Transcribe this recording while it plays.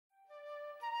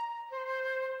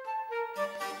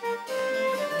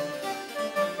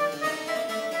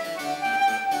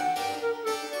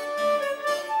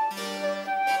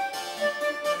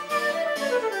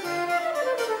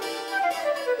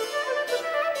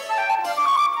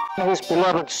his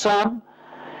beloved Son,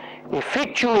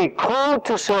 effectually called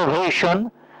to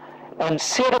salvation, and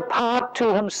set apart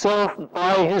to himself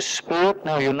by his Spirit.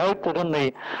 Now you note that in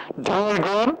the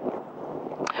diagram,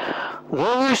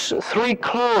 those three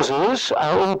clauses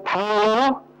are all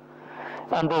parallel,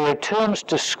 and they are terms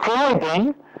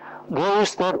describing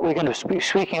those that we're going to be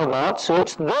speaking about. So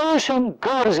it's those whom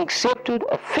God has accepted,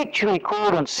 effectually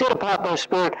called, and set apart by the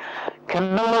Spirit,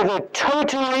 can neither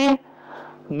totally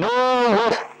nor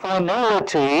with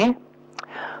finality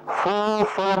fall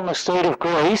from the state of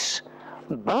grace,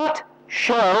 but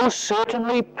shall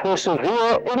certainly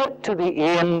persevere in it to the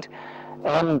end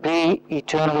and be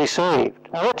eternally saved.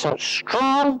 Now that's a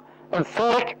strong,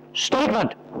 emphatic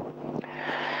statement.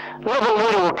 A little bit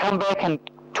later we'll come back and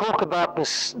talk about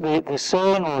this, the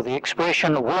saying or the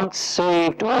expression, once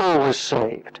saved, always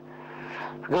saved.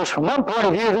 Because from one point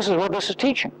of view, this is what this is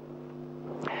teaching.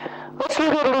 Let's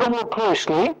look at it a little more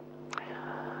closely.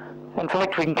 In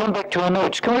fact, we can come back to our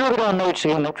notes. Can we look at our notes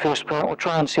again, that first part? We'll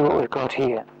try and see what we've got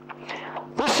here.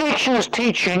 This section is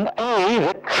teaching, A,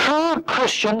 that true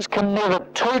Christians can never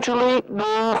totally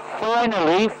nor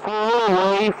finally fall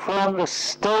away from the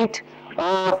state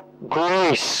of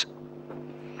grace.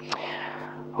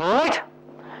 Alright?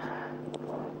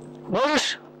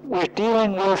 Notice we're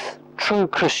dealing with true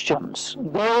Christians.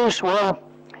 Those, well,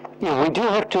 yeah, we do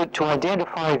have to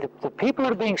identify the people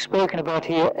that are being spoken about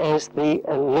here as the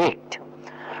elect.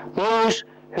 Those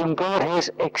whom God has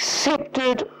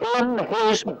accepted in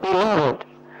his beloved,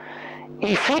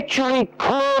 effectually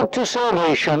called to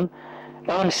salvation,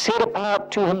 and set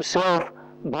apart to himself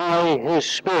by his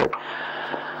Spirit.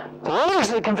 The writers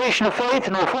of the Confession of Faith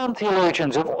and Reformed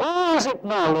theologians have always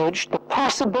acknowledged the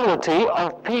possibility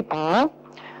of people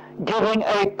giving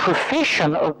a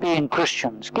profession of being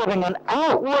Christians, giving an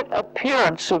outward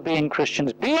appearance of being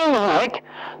Christians, being like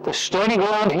the stony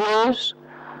ground hearers,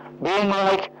 being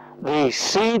like the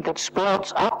seed that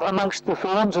sprouts up amongst the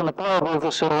thorns in the parable of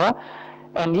the sower,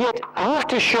 and yet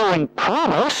after showing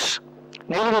promise,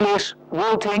 nevertheless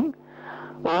wilting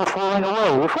or falling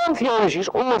away. Reformed theology has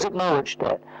always acknowledged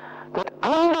that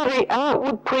under the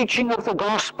outward preaching of the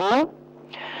gospel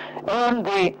and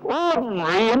the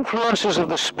ordinary influences of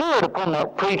the Spirit upon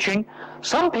that preaching,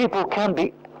 some people can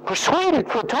be persuaded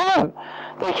for a time.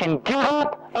 They can give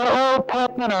up an old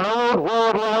pattern and an old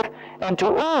world life, and to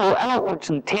all outward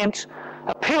intents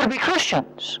appear to be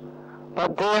Christians.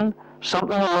 But then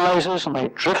something arises and they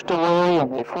drift away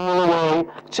and they fall away,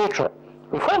 etc.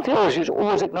 Reformed theology has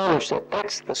always acknowledged that.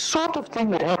 That's the sort of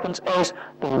thing that happens as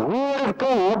the Word of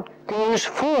God goes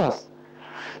forth.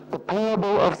 The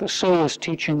parable of the sower is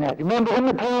teaching that. Remember, in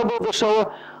the parable of the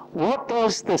sower, what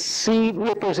does the seed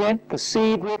represent? The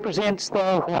seed represents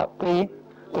the what? The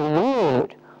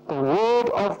Word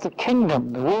of the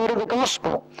kingdom, the Word of the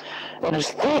gospel. And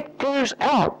as that goes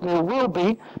out, there will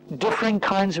be differing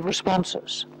kinds of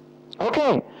responses.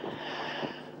 Okay.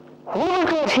 What we've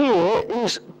got here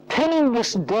is pinning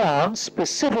this down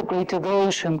specifically to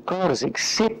those whom God has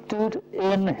accepted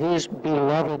in his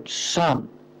beloved Son.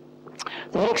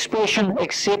 That expression,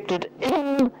 accepted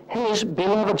in his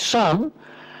beloved Son,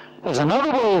 is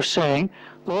another way of saying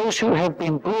those who have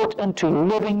been brought into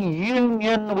living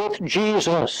union with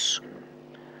Jesus.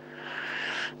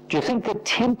 Do you think that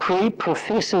temporary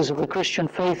professors of the Christian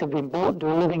faith have been brought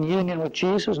into a living union with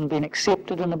Jesus and been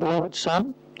accepted in the beloved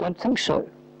Son? Don't think so.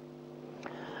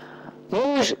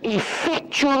 Those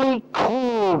effectually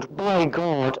called by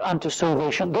God unto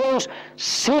salvation, those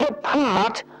set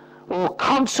apart or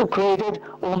consecrated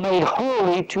or made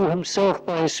holy to himself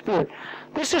by his Spirit.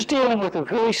 This is dealing with a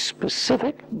very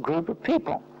specific group of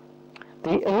people.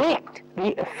 The elect,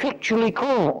 the effectually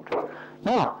called.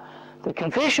 Now, the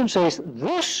confession says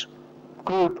this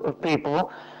group of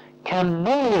people can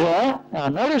neither, now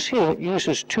notice here it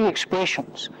uses two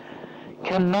expressions,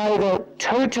 can neither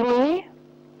totally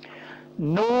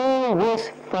nor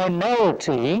with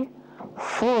finality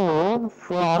fall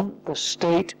from the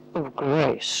state of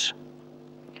grace.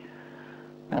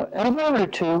 Now, in a moment or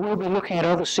two, we'll be looking at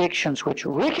other sections which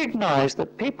recognize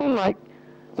that people like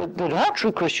that are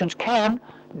true Christians can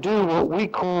do what we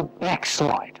call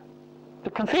backslide. The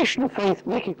Confession of Faith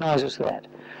recognizes that.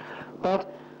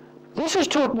 But this is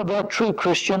talking about true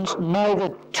Christians neither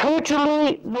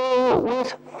totally nor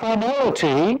with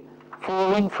finality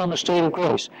falling from the state of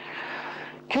grace.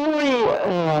 Can we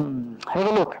have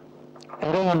a look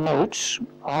at our notes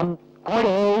on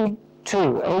point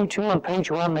A2 on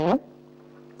page 1 there,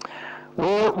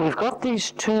 where we've got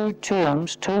these two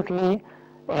terms, totally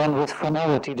and with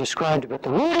finality, described, but the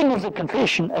wording of the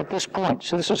confession at this point,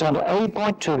 so this is under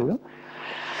A.2,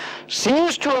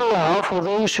 seems to allow for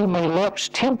those who may lapse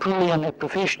temporarily in their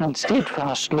profession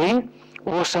unsteadfastly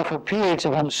or suffer periods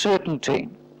of uncertainty.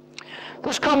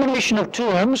 This combination of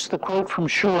terms, the quote from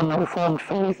Shaw in the Reformed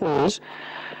Faith is,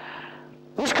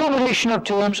 this combination of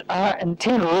terms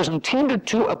is intended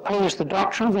to oppose the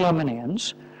doctrine of the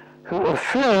Arminians, who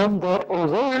affirm that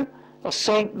although a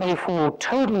saint may fall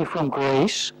totally from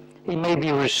grace, he may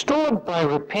be restored by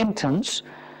repentance,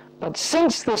 but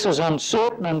since this is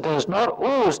uncertain and does not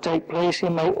always take place, he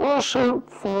may also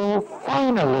fall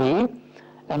finally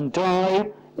and die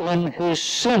in his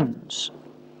sins.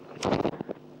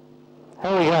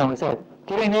 How are we going with that?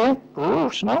 Getting there? Oh,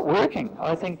 it's not working.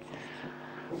 I think,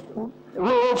 well,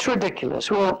 it's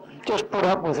ridiculous. We'll just put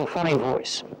up with a funny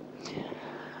voice.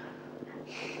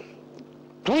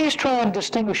 Please try and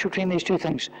distinguish between these two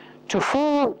things. To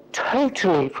fall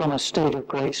totally from a state of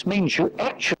grace means you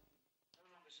actually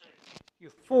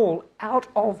fall out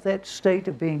of that state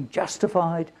of being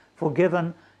justified,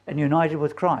 forgiven, and united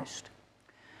with Christ.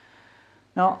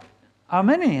 Now,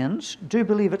 Arminians do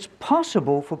believe it's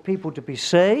possible for people to be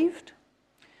saved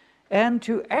and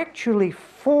to actually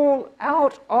fall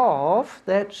out of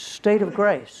that state of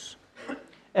grace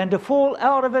and to fall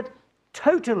out of it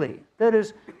totally. That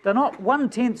is, they're not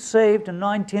 1/10 saved and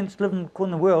 9/10 living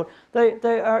in the world.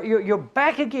 You're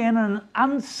back again in an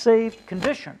unsaved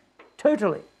condition,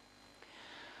 totally.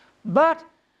 But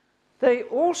they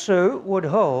also would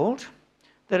hold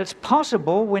that it's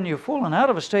possible when you've fallen out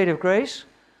of a state of grace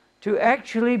to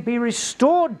actually be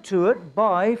restored to it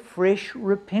by fresh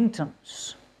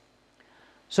repentance.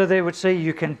 So they would say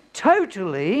you can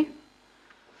totally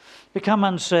become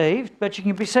unsaved, but you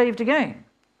can be saved again.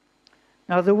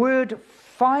 Now the word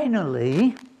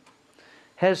finally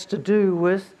has to do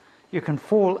with you can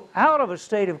fall out of a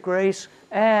state of grace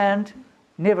and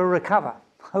never recover.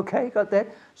 Okay, got that?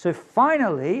 So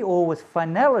finally, or with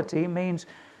finality, means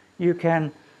you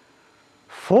can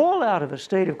fall out of a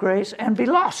state of grace and be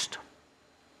lost.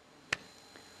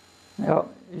 Now,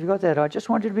 you got that? I just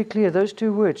wanted to be clear. Those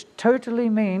two words, totally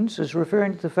means, is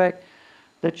referring to the fact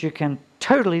that you can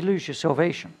totally lose your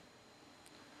salvation.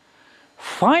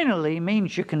 Finally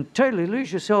means you can totally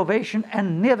lose your salvation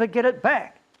and never get it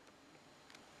back.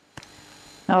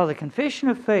 Now, the Confession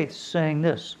of Faith is saying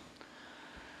this: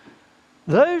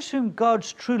 those whom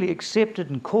God's truly accepted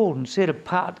and called and set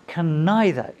apart can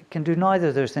do neither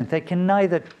of those things. They can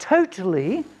neither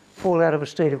totally fall out of a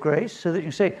state of grace, so that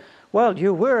you say, well,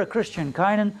 you were a Christian,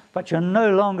 Kynan, but you're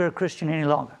no longer a Christian any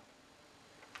longer.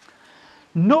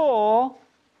 Nor,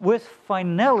 with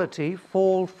finality,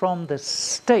 fall from the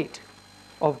state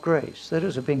of grace. That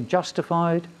is, of being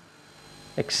justified,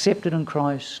 accepted in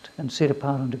Christ, and set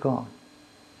apart unto God.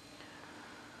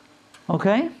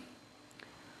 Okay?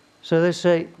 So they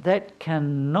say that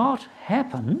cannot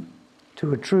happen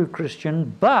to a true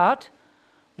Christian, but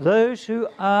those who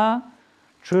are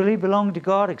truly belong to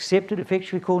God, accepted,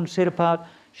 effectually called and set apart,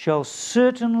 shall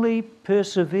certainly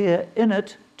persevere in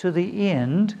it to the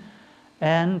end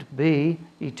and be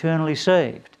eternally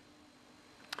saved.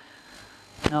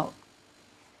 Now,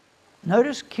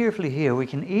 notice carefully here, we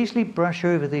can easily brush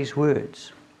over these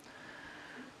words.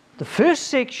 The first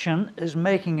section is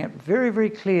making it very, very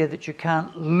clear that you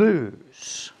can't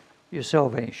lose your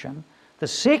salvation. The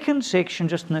second section,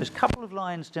 just in those couple of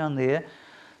lines down there,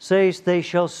 says they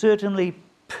shall certainly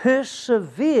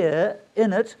persevere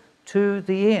in it to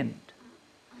the end.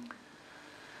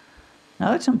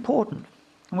 Now that's important.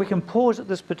 And we can pause at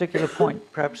this particular point,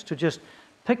 perhaps, to just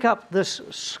pick up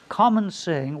this common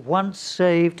saying, once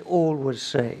saved, always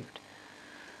saved.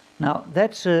 Now,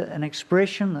 that's an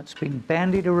expression that's been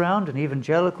bandied around in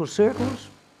evangelical circles,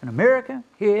 in America,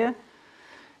 here.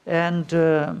 And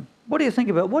what do you think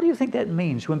about, what do you think that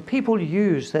means when people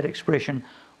use that expression,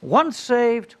 once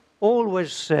saved,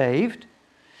 always saved?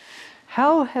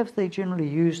 How have they generally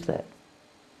used that?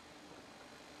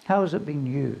 How has it been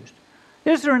used?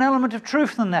 Is there an element of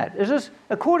truth in that? Is this,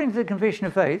 according to the Confession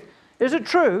of Faith, is it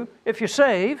true, if you're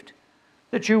saved,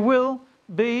 that you will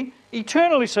be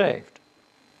eternally saved?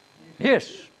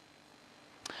 Yes.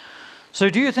 So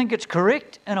do you think it's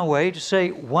correct, in a way, to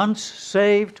say once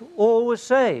saved, always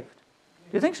saved?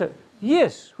 Do you think so?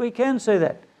 Yes, we can say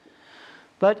that.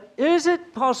 But is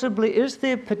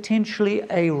there potentially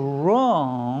a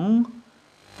wrong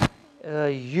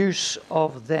use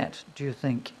of that, do you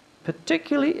think?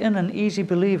 Particularly in an easy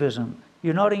believism.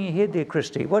 You're nodding your head there,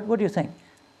 Christy. What do you think?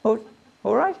 Oh,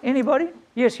 all right, anybody?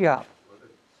 Yes, yeah. Well,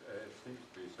 it seems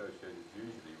to be associated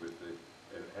usually with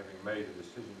having made a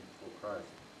decision for Christ.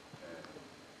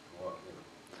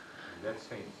 In that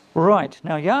sense. Right.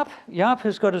 Now, Jaap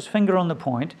has got his finger on the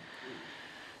point.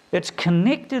 It's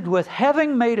connected with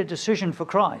having made a decision for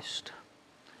Christ,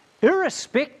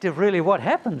 irrespective really what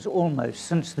happens almost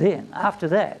since then, after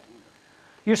that.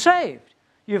 You're saved.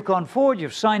 You've gone forward,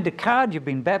 you've signed a card, you've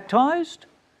been baptized,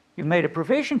 you've made a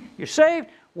profession, you're saved.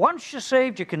 Once you're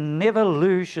saved, you can never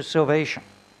lose your salvation.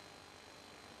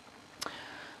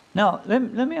 Now, let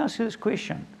me ask you this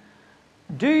question.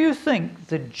 Do you think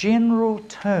the general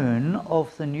tone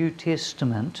of the New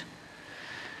Testament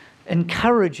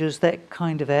encourages that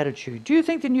kind of attitude? Do you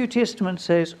think the New Testament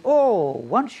says, oh,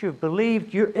 once you've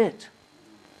believed, you're it?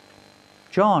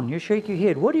 John, you shake your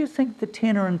head. What do you think the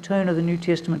tenor and tone of the New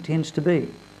Testament tends to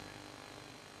be?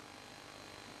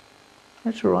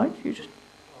 That's all right. You just...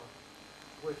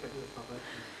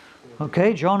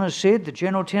 Okay, John has said the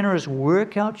general tenor is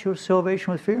work out your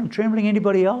salvation with fear and trembling.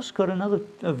 Anybody else got another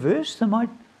verse that might...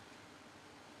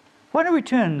 Why don't we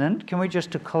turn then, can we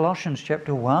just to Colossians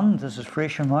chapter 1? This is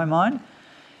fresh in my mind.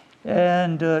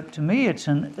 And to me it's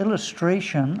an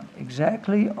illustration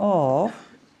exactly of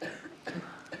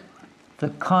the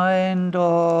kind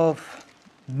of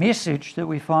message that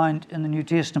we find in the New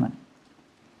Testament.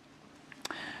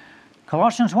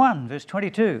 Colossians 1, verse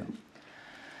 22.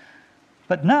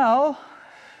 But now,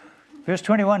 verse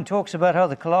 21 talks about how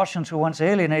the Colossians were once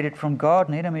alienated from God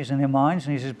and enemies in their minds.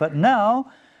 And he says, but now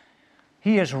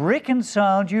he has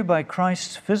reconciled you by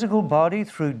Christ's physical body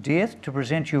through death to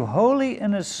present you holy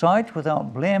in his sight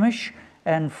without blemish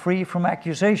and free from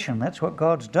accusation. That's what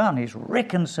God's done. He's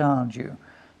reconciled you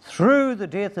through the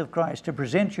death of Christ to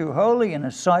present you holy in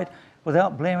his sight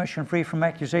without blemish and free from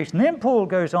accusation. Then Paul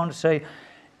goes on to say,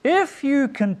 if you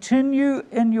continue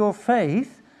in your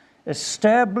faith,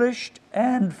 established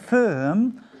and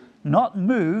firm, not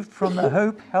moved from the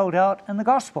hope held out in the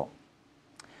gospel.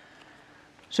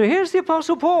 So here's the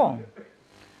Apostle Paul.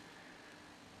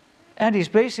 And he's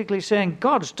basically saying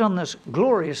God's done this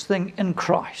glorious thing in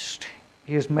Christ.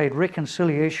 He has made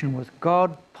reconciliation with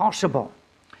God possible.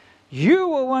 You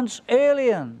were once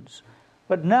aliens,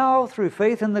 but now through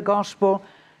faith in the gospel,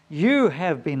 you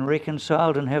have been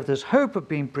reconciled and have this hope of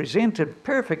being presented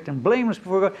perfect and blameless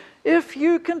before God if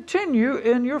you continue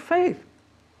in your faith.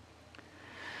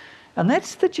 And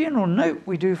that's the general note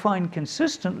we do find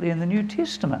consistently in the New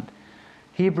Testament.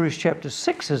 Hebrews chapter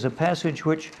 6 is a passage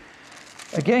which,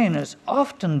 again, is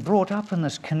often brought up in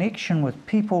this connection with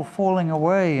people falling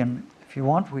away. And if you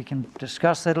want, we can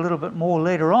discuss that a little bit more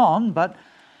later on. But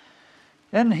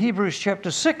in Hebrews chapter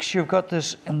 6, you've got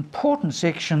this important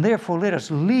section, therefore let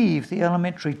us leave the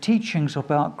elementary teachings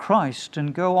about Christ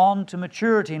and go on to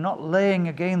maturity, not laying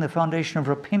again the foundation of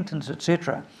repentance,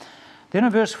 etc. Then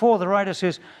in verse 4, the writer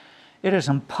says, it is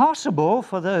impossible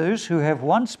for those who have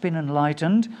once been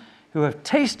enlightened, who have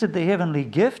tasted the heavenly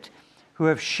gift, who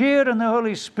have shared in the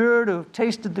Holy Spirit, who have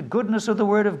tasted the goodness of the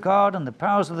Word of God and the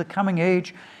powers of the coming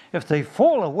age, if they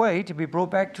fall away, to be brought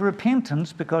back to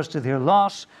repentance, because to their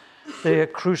loss they are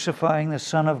crucifying the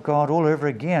Son of God all over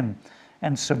again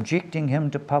and subjecting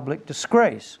him to public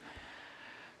disgrace.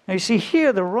 Now you see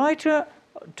here, the writer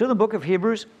to the book of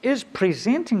Hebrews is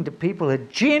presenting to people a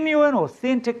genuine,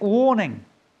 authentic warning.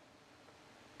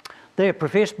 They are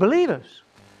professed believers.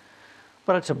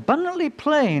 But it's abundantly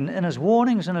plain in his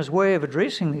warnings and his way of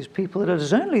addressing these people that it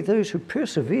is only those who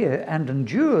persevere and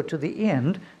endure to the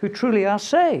end who truly are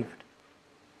saved.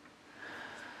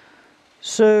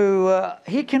 So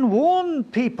he can warn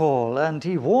people, and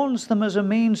he warns them as a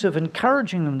means of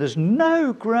encouraging them. There's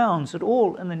no grounds at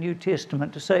all in the New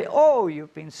Testament to say, oh,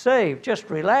 you've been saved, just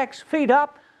relax, feet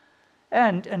up,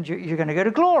 and you're going to go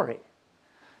to glory.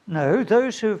 No,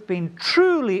 those who have been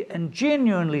truly and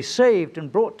genuinely saved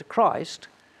and brought to Christ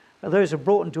are those who are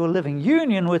brought into a living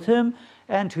union with him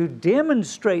and who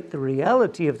demonstrate the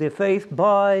reality of their faith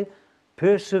by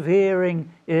persevering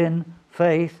in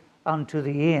faith unto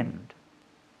the end.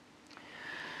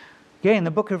 Again,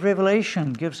 the book of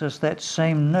Revelation gives us that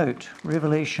same note.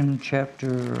 Revelation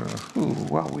chapter,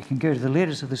 we can go to the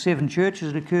letters of the seven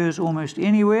churches. It occurs almost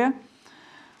anywhere.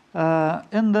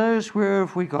 In those, where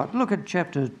have we got? Look at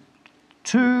chapter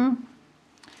 2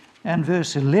 and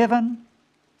verse 11.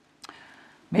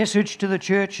 Message to the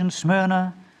church in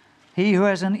Smyrna. He who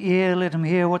has an ear, let him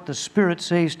hear what the Spirit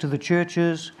says to the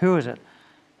churches. Who is it?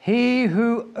 He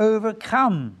who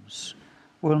overcomes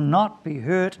will not be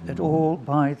hurt at all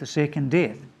by the second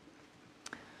death.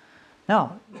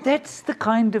 Now, that's the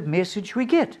kind of message we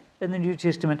get in the New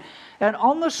Testament. And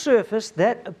on the surface,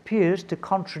 that appears to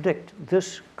contradict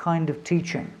this kind of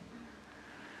teaching.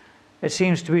 It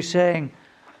seems to be saying,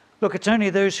 look, it's only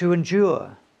those who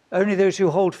endure, only those who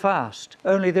hold fast,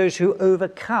 only those who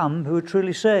overcome who are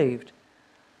truly saved.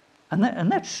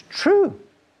 And that's true.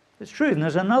 It's true. And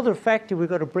there's another factor we've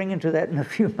got to bring into that in a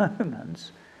few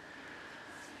moments.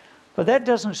 But that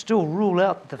doesn't still rule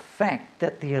out the fact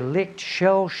that the elect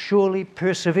shall surely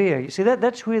persevere. You see,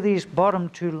 that's where these bottom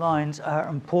two lines are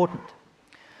important.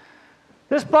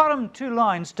 This bottom two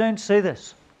lines don't say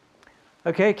this.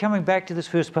 Okay, coming back to this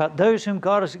first part. Those whom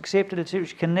God has accepted, etc.,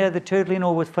 can neither totally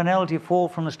nor with finality fall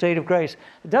from the state of grace.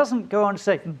 It doesn't go on to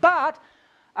say, but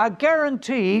are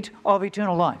guaranteed of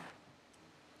eternal life.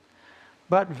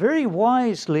 But very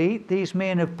wisely, these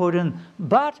men have put in,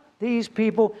 but these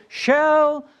people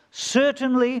shall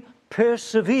certainly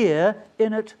persevere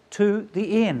in it to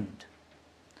the end.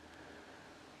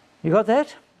 You got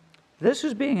that? This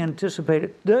is being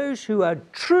anticipated. Those who are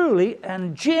truly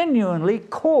and genuinely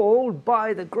called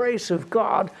by the grace of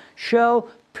God shall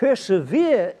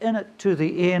persevere in it to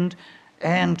the end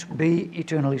and be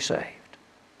eternally saved.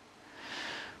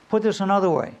 Put this another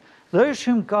way. Those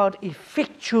whom God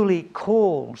effectually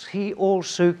calls, he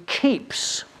also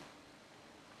keeps.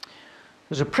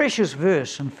 There's a precious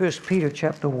verse in 1 Peter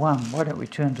chapter 1. Why don't we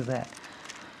turn to that?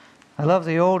 I love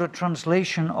the older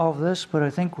translation of this, but I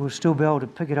think we'll still be able to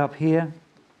pick it up here.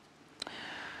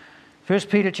 1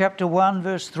 Peter chapter 1,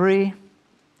 verse 3.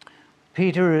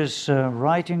 Peter is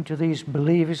writing to these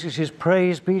believers. He says,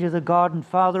 "Praise be to the God and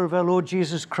Father of our Lord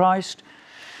Jesus Christ.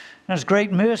 In His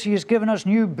great mercy, He has given us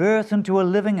new birth into a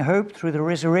living hope through the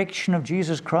resurrection of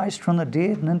Jesus Christ from the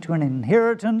dead and into an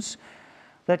inheritance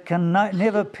that can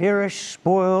never perish,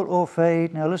 spoil, or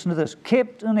fade." Now listen to this.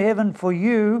 "Kept in heaven for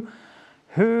you,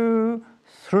 who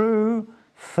through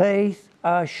faith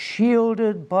are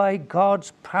shielded by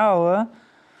God's power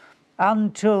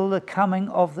until the coming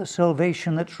of the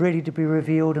salvation that's ready to be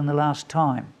revealed in the last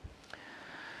time."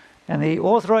 And the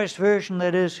authorized version,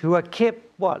 that is, who are kept,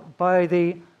 what? By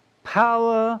the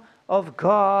power of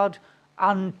God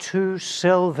unto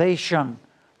salvation,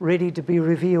 ready to be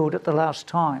revealed at the last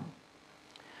time.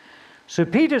 So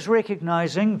Peter's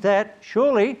recognizing that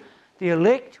surely the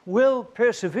elect will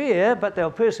persevere, but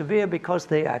they'll persevere because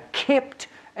they are kept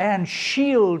and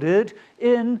shielded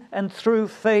in and through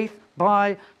faith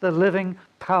by the living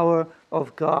power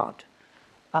of God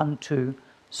unto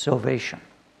salvation.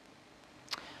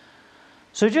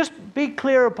 So just be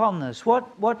clear upon this. What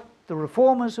the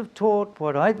Reformers have taught,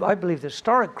 what I believe the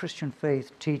historic Christian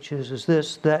faith teaches is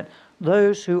this, that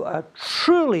those who are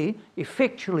truly,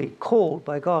 effectually called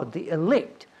by God, the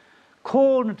elect,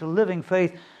 called into living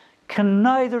faith, can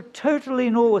neither totally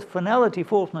nor with finality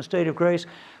fall from the state of grace,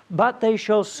 but they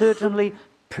shall certainly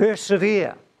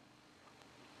persevere.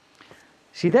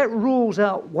 See, that rules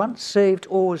out once saved,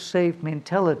 always saved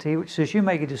mentality, which says you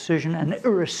make a decision and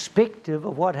irrespective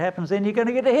of what happens, then you're going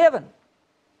to get to heaven.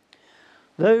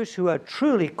 Those who are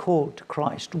truly called to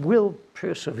Christ will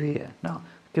persevere. Now,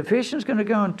 Confession is going to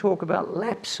go and talk about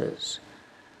lapses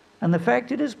and the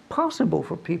fact it is possible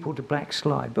for people to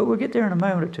backslide, but we'll get there in a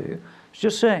moment or two. It's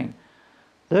just saying,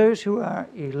 those who are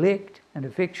elect and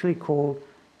effectually called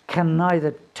can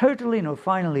neither totally nor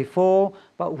finally fall,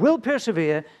 but will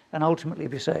persevere and ultimately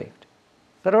be saved.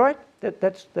 Is that all right?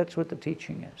 That's what the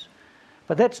teaching is.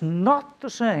 But that's not the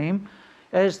same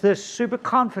as this super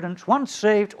confidence, once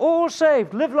saved, all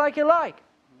saved, live like you like,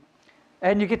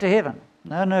 and you get to heaven.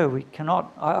 No, we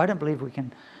cannot. I don't believe we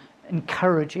can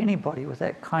encourage anybody with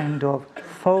that kind of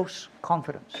false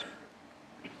confidence.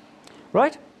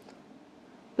 Right?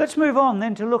 Let's move on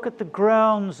then to look at the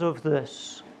grounds of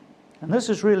this. And this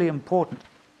is really important.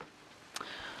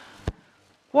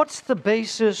 What's the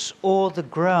basis or the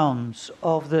grounds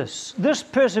of this? This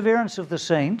perseverance of the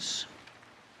saints.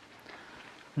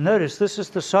 Notice this is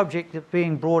the subject that's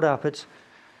being brought up. It's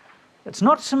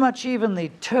not so much even the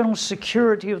eternal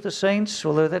security of the saints,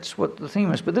 although that's what the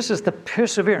theme is, but this is the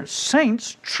perseverance.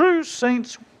 Saints, true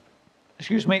saints,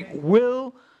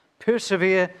 will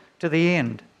persevere to the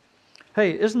end.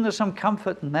 Hey, isn't there some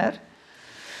comfort in that?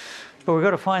 But we've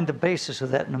got to find the basis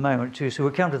of that in a moment too, so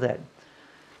we'll come to that.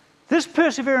 This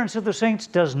perseverance of the saints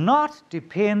does not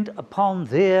depend upon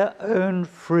their own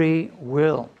free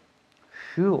will.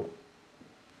 Sure.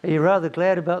 Are you rather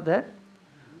glad about that?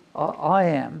 I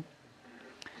am.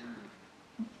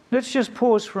 Let's just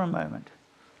pause for a moment.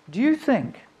 Do you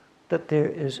think that there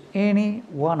is any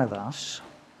one of us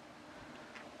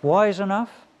wise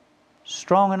enough,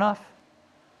 strong enough,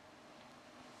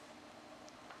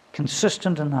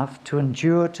 consistent enough to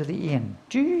endure to the end?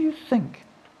 Do you think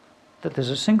that there's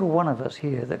a single one of us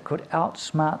here that could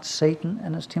outsmart Satan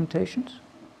and his temptations?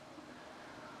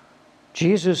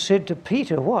 Jesus said to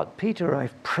Peter, what? Peter,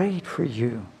 I've prayed for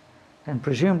you, and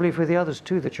presumably for the others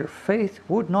too, that your faith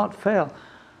would not fail.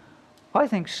 I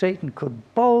think Satan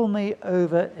could bowl me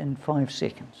over in 5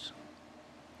 seconds.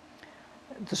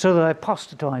 so that I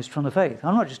apostatized from the faith.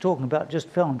 I'm not just talking about just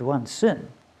fell into one sin.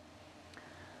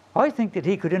 I think that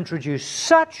he could introduce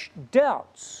such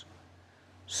doubts,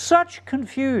 such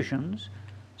confusions,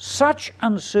 such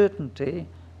uncertainty,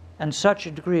 and such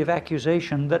a degree of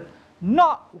accusation that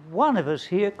not one of us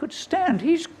here could stand.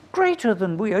 He's greater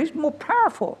than we are. He's more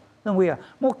powerful than we are,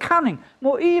 more cunning,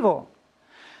 more evil.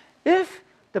 If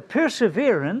the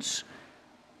perseverance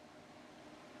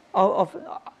of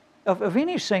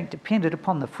any saint depended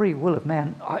upon the free will of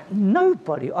man, I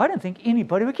don't think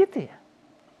anybody would get there.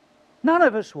 None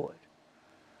of us would.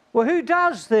 Well, who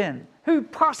does then? Who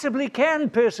possibly can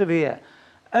persevere?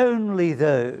 Only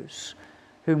those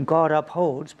whom God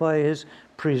upholds by his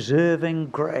preserving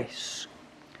grace.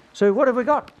 So what have we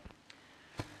got?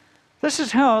 This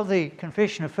is how the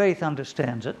Confession of Faith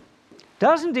understands it.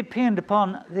 Doesn't depend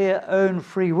upon their own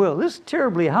free will. This is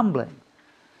terribly humbling.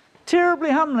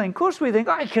 Terribly humbling. Of course we think,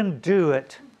 I can do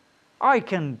it. I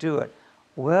can do it.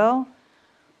 Well,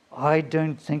 I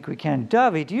don't think we can.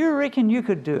 Davy, do you reckon you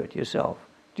could do it yourself?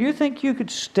 Do you think you could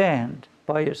stand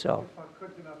by yourself? If I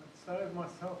could, then I could save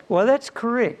myself. Well, that's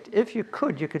correct. If you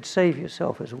could save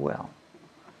yourself as well.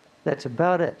 That's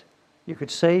about it. You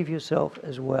could save yourself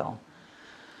as well.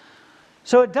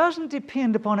 So it doesn't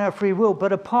depend upon our free will,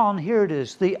 but upon, here it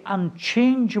is, the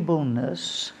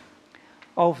unchangeableness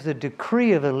of the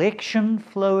decree of election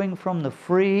flowing from the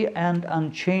free and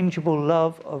unchangeable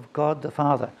love of God the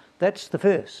Father. That's the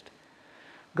first.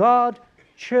 God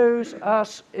chose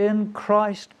us in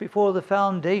Christ before the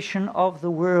foundation of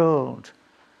the world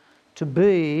to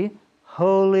be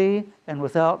holy and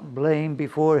without blame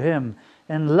before him,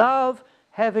 in love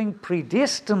having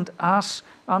predestined us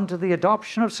unto the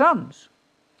adoption of sons.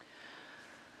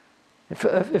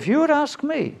 If you would ask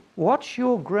me, what's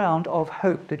your ground of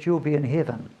hope that you'll be in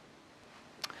heaven?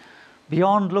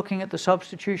 Beyond looking at the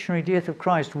substitutionary death of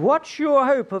Christ, what's your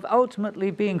hope of ultimately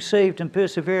being saved and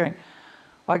persevering?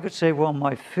 I could say, well,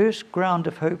 my first ground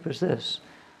of hope is this,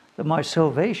 that my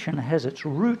salvation has its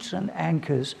roots and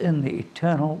anchors in the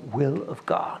eternal will of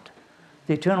God,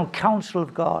 the eternal counsel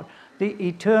of God, the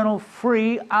eternal,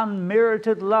 free,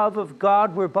 unmerited love of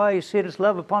God, whereby he set his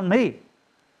love upon me,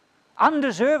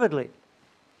 undeservedly.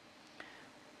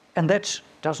 And that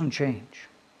doesn't change.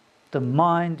 The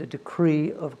mind, the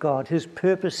decree of God, his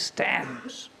purpose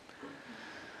stands.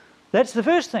 That's the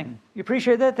first thing. You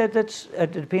appreciate that?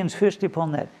 It depends firstly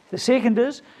upon that. The second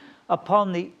is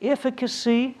upon the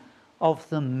efficacy of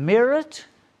the merit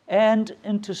and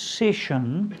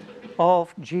intercession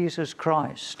of Jesus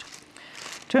Christ.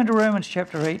 Turn to Romans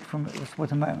chapter 8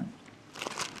 with a moment.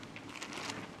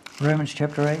 Romans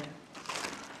chapter 8.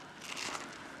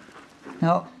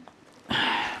 Now,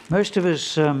 most of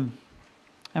us, and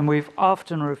we've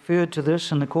often referred to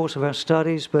this in the course of our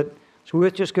studies, but it's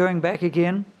worth just going back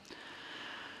again.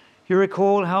 You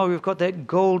recall how we've got that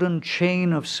golden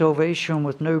chain of salvation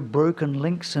with no broken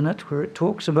links in it, where it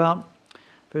talks about,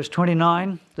 verse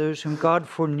 29, those whom God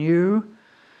foreknew,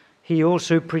 he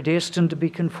also predestined to be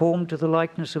conformed to the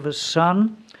likeness of his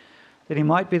Son, that he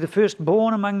might be the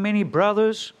firstborn among many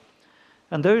brothers.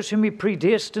 And those whom he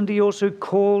predestined, he also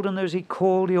called, and those he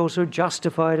called, he also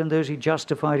justified, and those he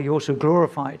justified, he also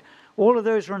glorified. All of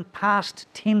those are in past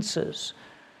tenses,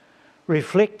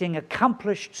 reflecting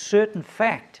accomplished certain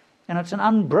fact. And it's an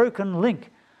unbroken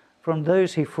link from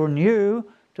those he foreknew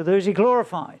to those he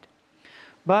glorified.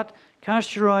 But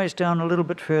cast your eyes down a little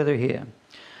bit further here.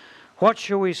 What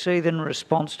shall we say then in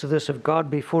response to this? If God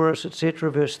be for us, etc.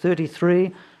 Verse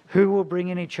 33. Who will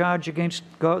bring any charge against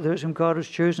God, those whom God has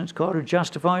chosen? It's God who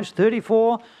justifies.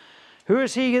 34. Who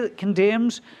is he that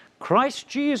condemns? Christ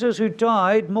Jesus, who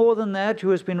died, more than that, who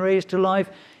has been raised to life,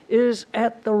 is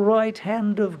at the right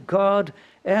hand of God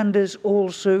and is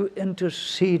also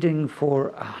interceding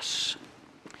for us.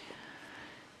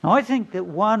 Now, I think that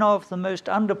one of the most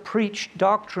under-preached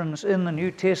doctrines in the New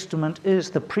Testament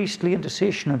is the priestly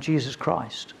intercession of Jesus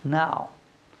Christ. Now,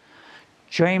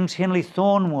 James Henley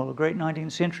Thornwell, a great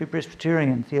 19th century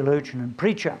Presbyterian theologian and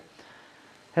preacher,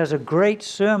 has a great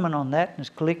sermon on that in his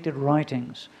collected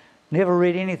writings. Never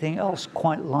read anything else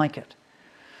quite like it.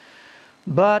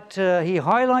 But he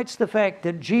highlights the fact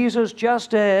that Jesus,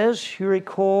 just as you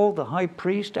recall the high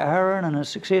priest Aaron and his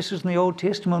successors in the Old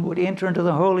Testament would enter into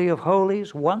the Holy of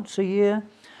Holies once a year,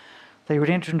 they would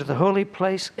enter into the holy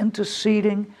place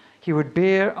interceding. He would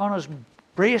bear on his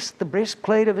breast the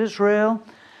breastplate of Israel,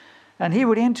 and he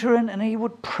would enter in and he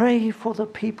would pray for the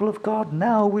people of God.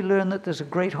 Now we learn that there's a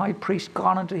great high priest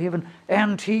gone into heaven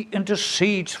and he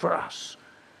intercedes for us.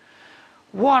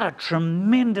 What a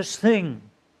tremendous thing.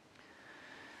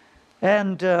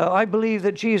 And I believe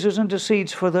that Jesus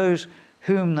intercedes for those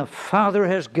whom the Father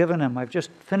has given him. I've just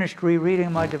finished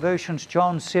rereading my devotions,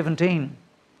 John 17.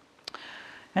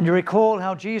 And you recall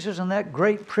how Jesus in that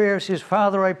great prayer says,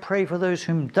 Father, I pray for those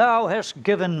whom thou hast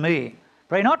given me.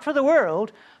 Pray not for the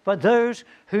world, but those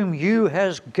whom you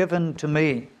hast given to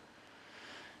me.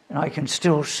 And I can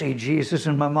still see Jesus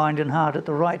in my mind and heart at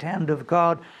the right hand of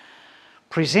God,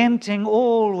 presenting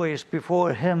always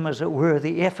before him, as it were,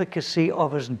 the efficacy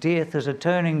of his death, his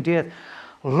atoning death.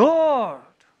 Lord,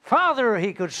 Father,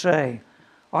 he could say,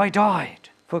 I died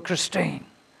for Christine.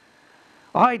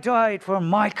 I died for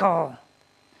Michael.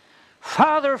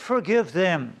 Father, forgive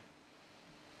them.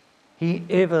 He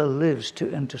ever lives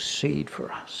to intercede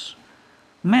for us.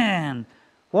 Man,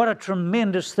 what a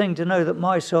tremendous thing to know that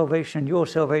my salvation and your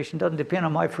salvation doesn't depend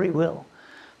on my free will.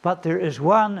 But there is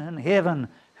one in heaven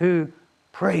who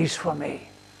prays for me.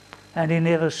 And he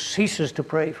never ceases to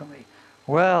pray for me.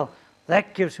 Well,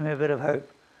 that gives me a bit of hope.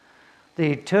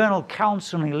 The eternal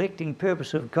counsel and electing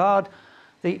purpose of God,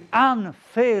 the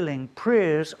unfailing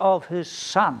prayers of his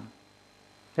Son.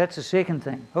 That's the second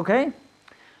thing, okay?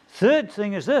 Third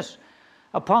thing is this: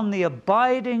 upon the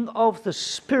abiding of the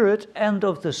Spirit and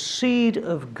of the seed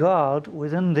of God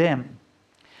within them.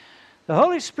 The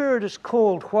Holy Spirit is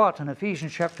called what in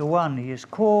Ephesians chapter 1? He is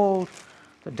called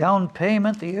the down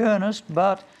payment, the earnest,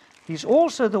 but he's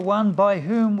also the one by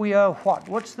whom we are what?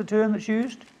 What's the term that's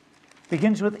used?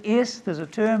 Begins with S. There's a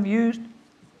term used.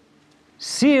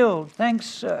 Sealed.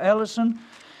 Thanks, Alison.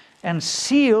 And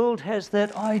sealed has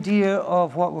that idea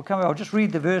of what will come. I'll just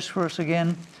read the verse for us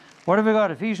again. What have we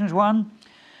got? Ephesians 1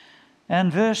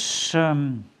 and verse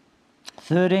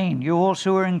 13. You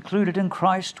also were included in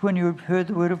Christ when you heard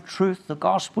the word of truth, the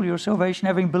gospel, your salvation.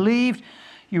 Having believed,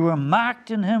 you were marked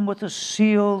in him with a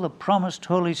seal, the promised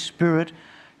Holy Spirit,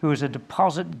 who is a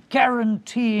deposit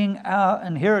guaranteeing our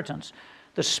inheritance.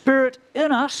 The Spirit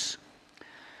in us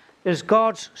is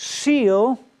God's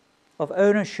seal of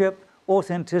ownership,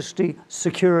 authenticity,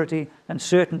 security, and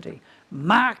certainty.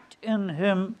 Marked in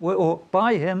him, or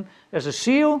by him, as a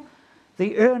seal,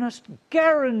 the earnest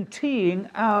guaranteeing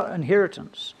our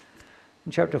inheritance.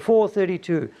 In chapter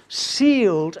 4:32,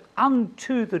 sealed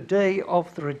unto the day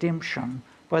of the redemption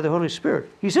by the Holy Spirit.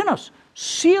 He's in us,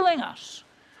 sealing us.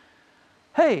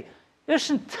 Hey,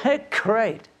 isn't that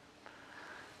great?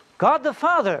 God the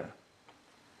Father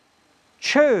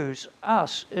chose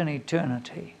us in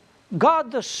eternity.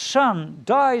 God the Son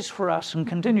dies for us and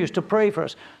continues to pray for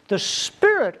us. The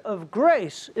Spirit of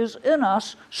grace is in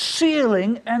us,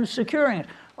 sealing and securing it.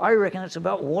 I reckon it's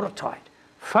about watertight.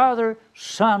 Father,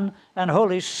 Son, and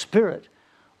Holy Spirit,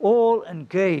 all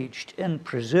engaged in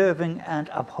preserving and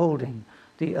upholding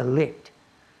the elect.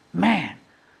 Man,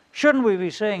 shouldn't we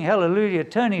be saying hallelujah?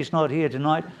 Tony's not here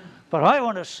tonight, but I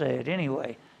want to say it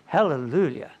anyway.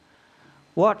 Hallelujah.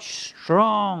 What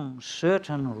strong,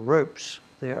 certain ropes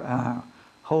there are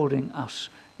holding us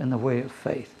in the way of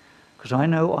faith. Because I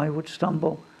know I would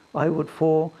stumble, I would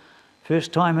fall.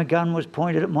 First time a gun was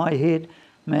pointed at my head,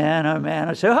 man, oh man,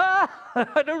 I said,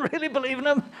 I don't really believe in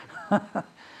him.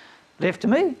 Left to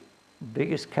me,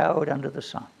 biggest coward under the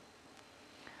sun.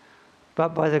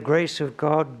 But by the grace of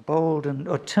God, bold and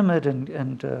or timid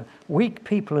and weak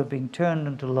people have been turned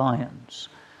into lions.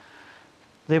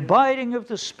 The abiding of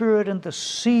the Spirit and the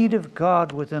seed of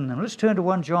God within them. Let's turn to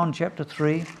 1 John chapter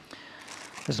 3.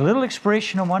 There's a little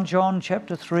expression in 1 John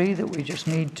chapter 3 that we just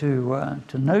need to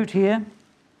note here.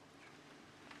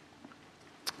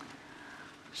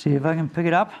 See if I can pick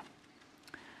it up.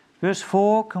 Verse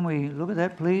 4, can we look at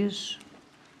that please?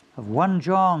 Of 1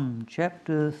 John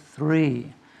chapter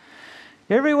 3.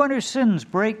 Everyone who sins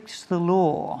breaks the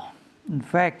law. In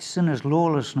fact, sin is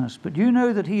lawlessness. But you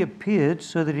know that he appeared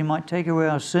so that he might take away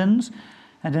our sins,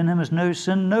 and in him is no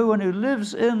sin. No one who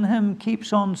lives in him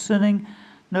keeps on sinning.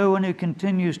 No one who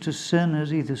continues to sin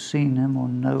has either seen him or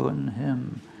known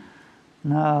him.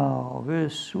 Now,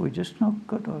 I've not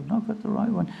got the right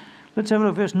one. Let's have a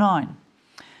look at verse 9.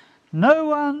 No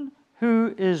one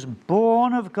who is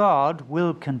born of God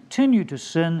will continue to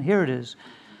sin. Here it is.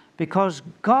 Because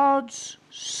God's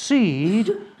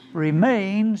seed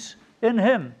remains in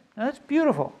him. Now, that's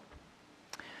beautiful.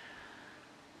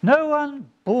 No one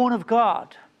born of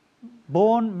God.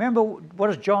 Remember, what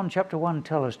does John chapter 1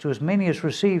 tell us? To as many as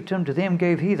received him, to them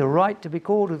gave he the right to be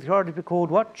called, the authority to be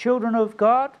called what? Children of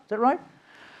God. Is that right?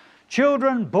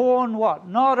 Children born what?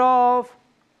 Not of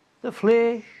the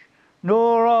flesh,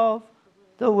 nor of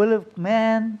the will of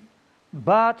man,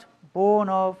 but born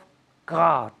of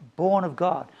God. Born of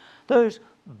God. Those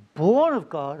born of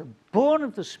God are born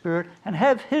of the Spirit and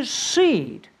have his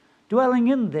seed dwelling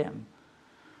in them,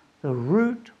 the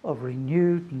root of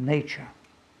renewed nature.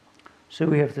 So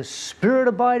we have the Spirit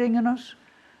abiding in us.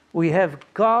 We have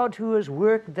God who has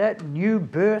worked that new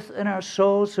birth in our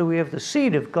souls. So we have the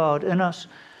seed of God in us.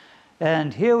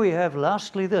 And here we have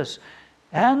lastly this,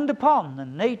 and upon the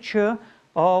nature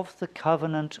of the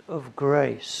covenant of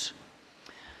grace.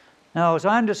 Now, as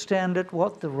I understand it,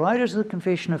 what the writers of the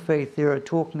Confession of Faith there are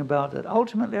talking about, that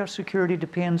ultimately our security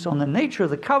depends on the nature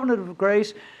of the covenant of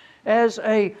grace as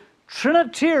a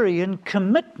Trinitarian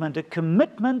commitment, a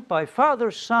commitment by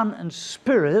Father, Son, and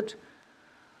Spirit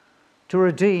to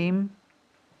redeem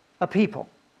a people.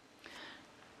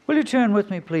 Will you turn with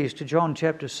me, please, to John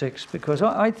chapter 6, because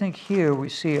I think here we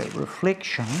see a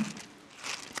reflection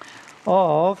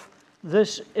of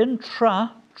this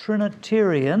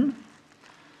intra-Trinitarian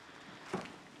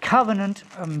covenant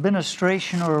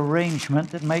administration or arrangement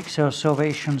that makes our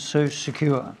salvation so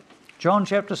secure. John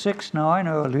chapter 6, now I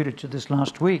know I alluded to this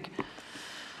last week,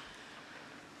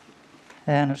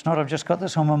 and it's not I've just got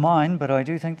this on my mind, but I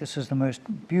do think this is the most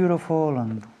beautiful,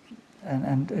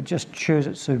 and it just shows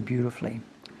it so beautifully.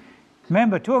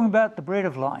 Remember, talking about the bread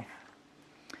of life.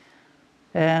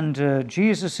 And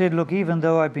Jesus said, look, even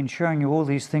though I've been showing you all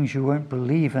these things, you won't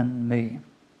believe in me.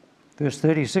 Verse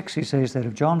 36, he says that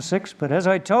of John 6, but as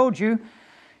I told you,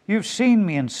 you've seen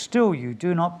me and still you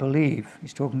do not believe.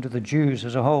 He's talking to the Jews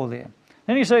as a whole there.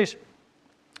 Then he says,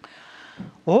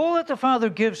 all that the Father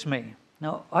gives me.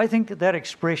 Now, I think that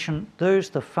expression, those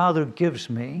the Father gives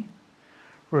me,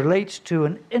 relates to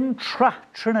an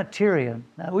intra-Trinitarian.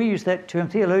 Now, we use that term,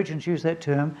 theologians use that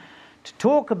term, to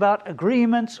talk about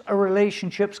agreements or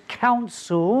relationships,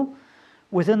 counsel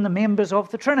within the members of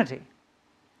the Trinity.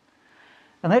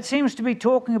 And that seems to be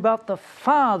talking about the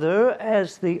Father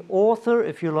as the author,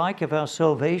 if you like, of our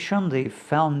salvation, the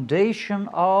foundation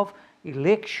of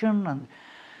election, and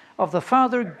of the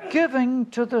Father giving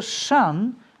to the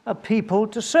Son a people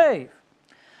to save.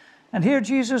 And here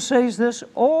Jesus says this,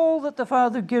 all that the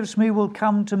Father gives me will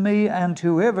come to me, and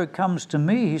whoever comes to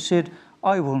me, he said,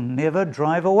 I will never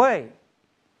drive away.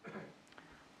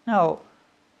 Now,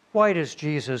 why does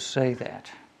Jesus say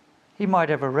that? He might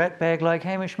have a rat bag like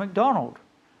Hamish MacDonald,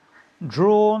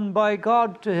 drawn by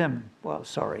God to him. Well,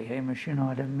 sorry, Hamish, you know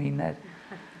I didn't mean that.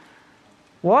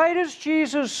 Why does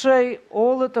Jesus say,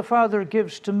 all that the Father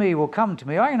gives to me will come to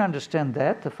me? I can understand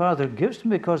that. The Father gives to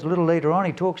me because a little later on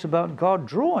he talks about God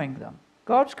drawing them.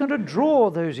 God's going to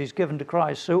draw those he's given to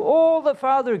Christ. So all the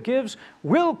Father gives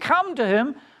will come to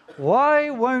him. Why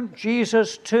won't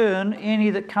Jesus turn any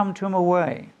that come to him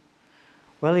away?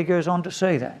 Well, he goes on to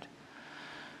say that.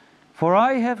 For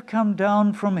I have come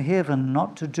down from heaven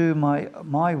not to do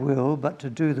my will, but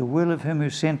to do the will of him who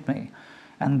sent me.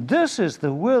 And this is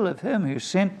the will of him who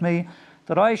sent me,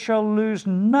 that I shall lose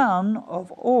none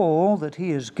of all that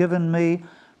he has given me,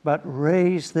 but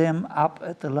raise them up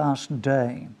at the last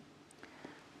day.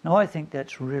 Now, I think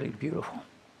that's really beautiful.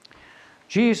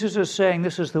 Jesus is saying,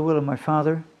 this is the will of my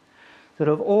Father, that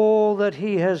of all that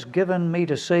he has given me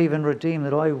to save and redeem,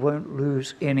 that I won't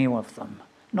lose any of them.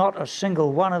 Not a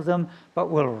single one of them,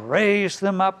 but will raise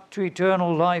them up to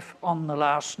eternal life on the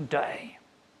last day.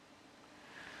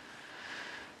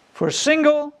 For a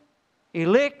single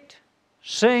elect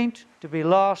saint to be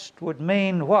lost would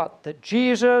mean what? That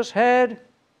Jesus had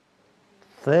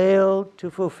failed to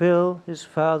fulfill his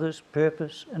Father's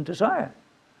purpose and desire.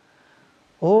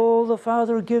 All the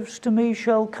Father gives to me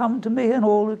shall come to me, and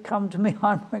all who come to me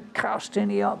I won't cast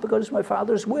any out, because it's my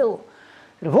Father's will.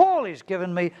 That of all he's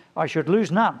given me, I should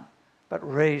lose none, but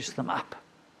raise them up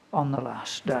on the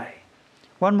last day.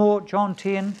 One more, John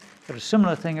 10. Got a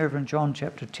similar thing over in John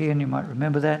chapter 10, you might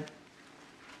remember that.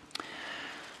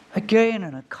 Again,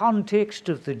 in a context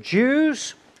of the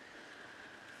Jews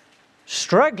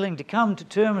struggling to come to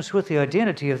terms with the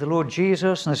identity of the Lord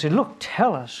Jesus, and they said, look,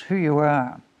 tell us who you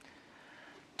are.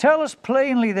 Tell us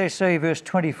plainly, they say, verse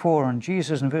 24, and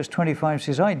Jesus in verse 25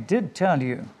 says, I did tell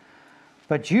you,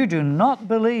 but you do not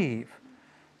believe.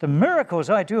 The miracles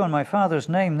I do in my Father's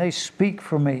name, they speak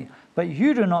for me, but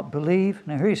you do not believe.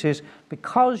 Now here he says,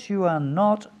 because you are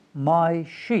not my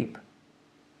sheep.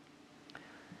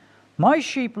 My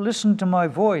sheep listen to my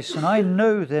voice, and I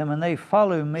know them, and they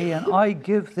follow me, and I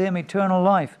give them eternal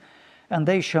life, and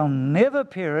they shall never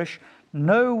perish.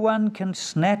 No one can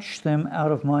snatch them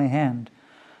out of my hand.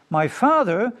 My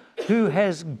Father, who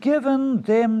has given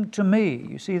them to me.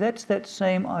 You see, that's that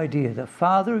same idea, the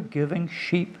Father giving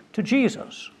sheep to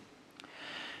Jesus.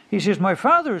 He says, my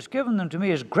Father has given them to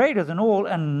me is greater than all,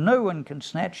 and no one can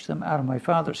snatch them out of my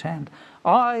Father's hand.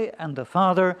 I and the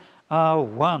Father are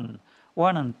one.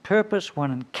 One in purpose,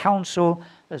 one in counsel,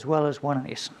 as well as one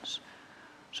in essence.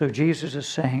 So Jesus is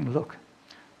saying, look,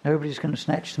 nobody's going to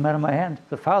snatch them out of my hand.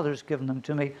 The Father's given them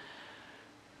to me.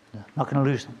 Not going to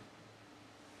lose them.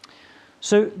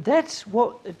 So that's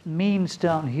what it means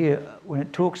down here when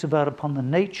it talks about upon the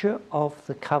nature of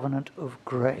the covenant of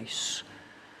grace.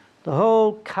 The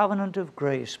whole covenant of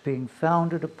grace being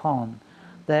founded upon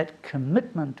that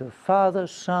commitment of Father,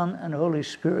 Son, and Holy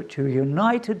Spirit to a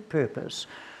united purpose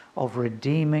of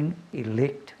redeeming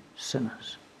elect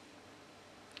sinners.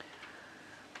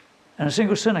 And a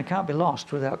single sinner can't be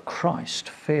lost without Christ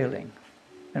failing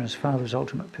in his Father's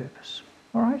ultimate purpose.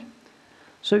 All right?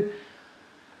 So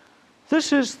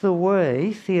this is the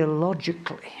way,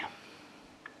 theologically,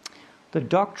 the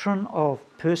doctrine of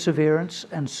perseverance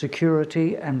and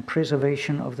security and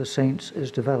preservation of the saints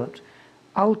is developed.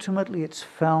 Ultimately, it's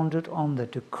founded on the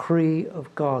decree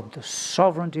of God, the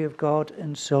sovereignty of God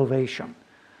in salvation,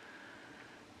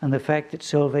 and the fact that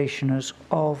salvation is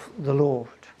of the Lord.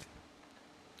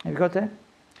 Have you got that?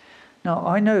 Now,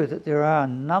 I know that there are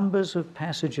numbers of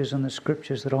passages in the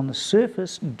Scriptures that on the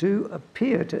surface do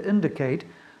appear to indicate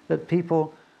that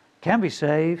people can be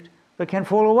saved, but can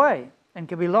fall away and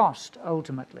can be lost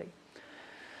ultimately.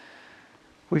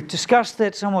 We've discussed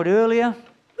that somewhat earlier,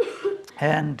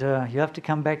 and you have to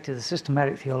come back to the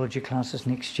systematic theology classes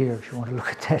next year if you want to look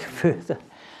at that further.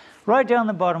 Right down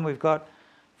the bottom we've got,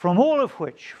 from all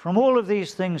of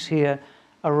these things here,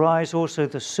 arise also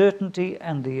the certainty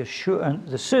and the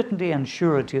certainty and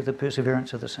surety of the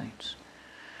perseverance of the saints.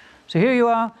 So here you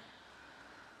are.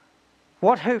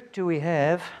 What hope do we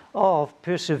have of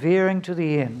persevering to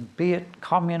the end, be it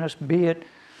communist, be it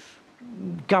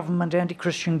government,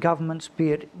 anti-Christian governments,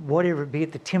 be it whatever, be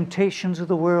it the temptations of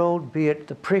the world, be it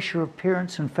the pressure of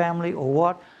parents and family, or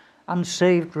what,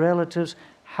 unsaved relatives?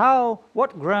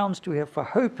 What grounds do we have for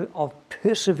hope of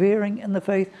persevering in the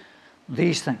faith?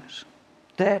 These things.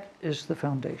 That is the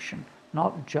foundation,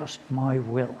 not just my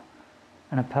will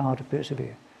and a power to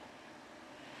persevere.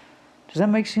 Does that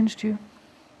make sense to you?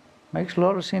 Makes a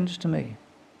lot of sense to me.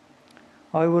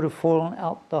 I would have fallen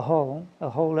out a hole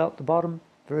out the bottom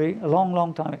a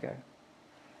long time ago,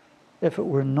 if it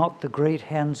were not the great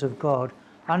hands of God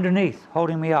underneath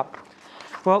holding me up.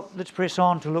 Well, let's press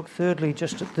on to look thirdly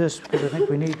just at this, because I think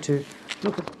we need to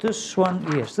look at this one.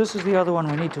 Yes, this is the other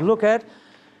one we need to look at.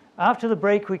 After the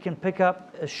break we can pick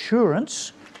up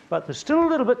assurance, but there's still a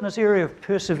little bit in this area of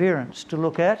perseverance to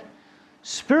look at.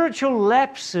 Spiritual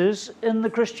lapses in the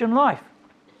Christian life.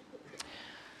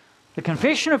 The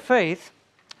confession of faith,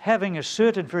 having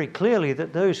asserted very clearly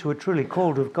that those who are truly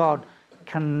called of God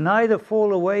can neither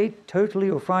fall away totally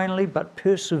or finally, but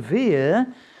persevere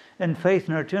in faith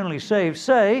and are eternally saved,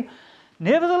 say,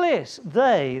 nevertheless,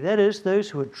 that is, those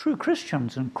who are true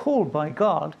Christians and called by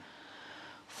God,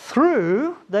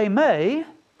 they may,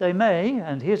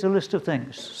 and here's a list of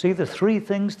things. See the three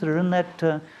things that are in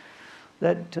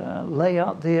that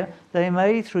layout there. They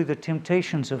may, through the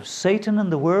temptations of Satan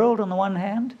and the world on the one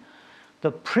hand,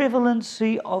 the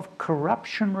prevalency of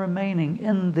corruption remaining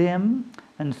in them,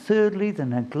 and thirdly, the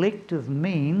neglect of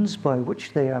means by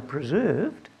which they are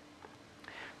preserved.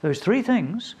 Those three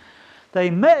things,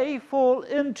 they may fall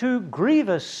into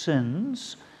grievous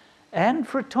sins and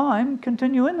for a time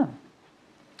continue in them,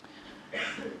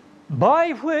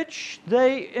 by which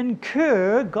they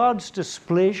incur God's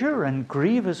displeasure and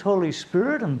grieve His Holy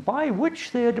Spirit, and by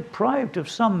which they are deprived of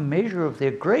some measure of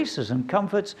their graces and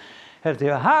comforts, have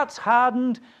their hearts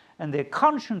hardened and their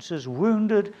consciences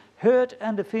wounded, hurt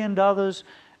and offend others,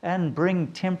 and bring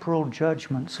temporal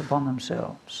judgments upon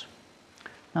themselves.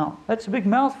 Now, that's a big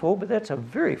mouthful, but that's a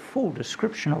very full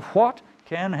description of what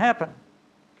can happen.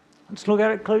 Let's look at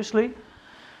it closely.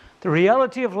 The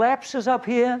reality of lapses up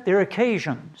here, their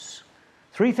occasions.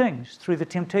 Three things through the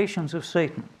temptations of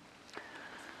Satan.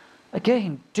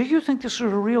 Again, do you think this is a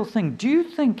real thing? Do you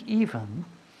think even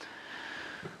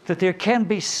that there can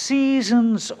be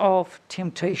seasons of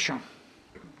temptation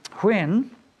when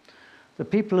the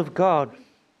people of God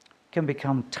can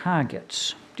become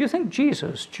targets? Do you think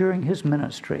Jesus, during his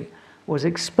ministry, was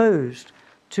exposed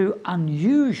to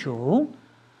unusual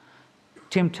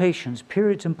temptations,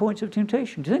 periods and points of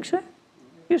temptation? Do you think so?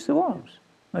 Yes, there was.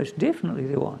 Most definitely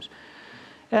there was.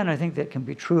 And I think that can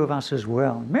be true of us as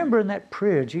well. Remember in that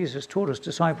prayer Jesus taught his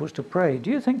disciples to pray.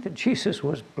 Do you think that Jesus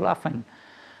was bluffing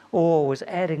or was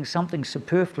adding something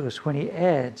superfluous when he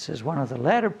adds, as one of the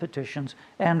latter petitions,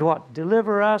 and what?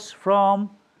 Deliver us from,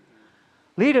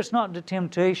 lead us not into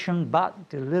temptation, but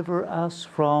deliver us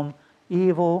from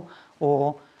evil,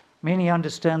 or many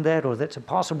understand that, or that's a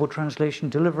possible translation,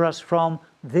 deliver us from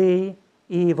the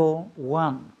evil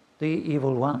one. The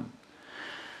evil one.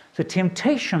 The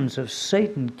temptations of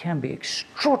Satan can be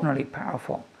extraordinarily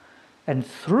powerful, and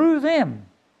through them,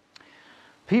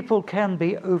 People can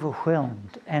be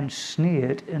overwhelmed and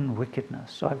snared in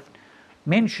wickedness. I've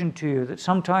mentioned to you that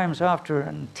sometimes after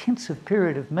an intensive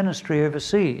period of ministry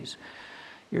overseas,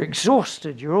 you're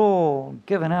exhausted, you're all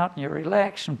given out and you're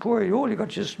relaxed, and boy, all you've got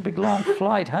is just a big long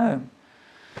flight home.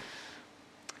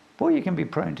 Boy, you can be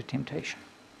prone to temptation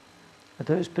at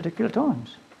those particular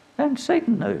times. And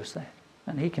Satan knows that,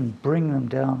 and he can bring them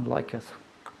down like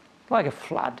a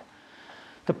flood.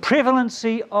 The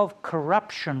prevalency of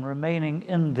corruption remaining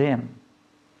in them,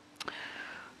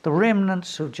 the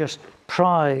remnants of just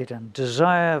pride and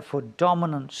desire for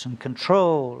dominance and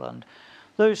control and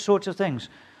those sorts of things,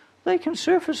 they can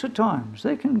surface at times,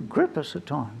 they can grip us at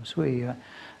times. It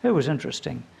was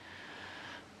interesting.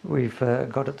 We've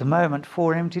got at the moment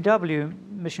 4 MTW,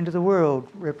 Mission to the World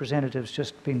representatives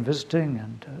just been visiting,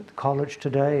 and at the college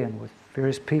today and with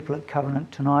various people at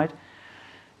Covenant tonight.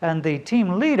 And the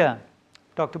team leader,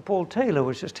 Dr. Paul Taylor,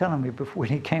 was just telling me before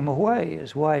he came away,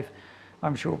 his wife,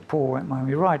 I'm sure Paul won't mind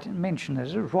me right, mentioned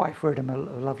this, his wife wrote him a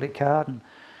lovely card, and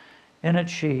in it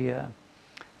she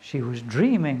was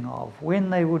dreaming of when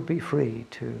they would be free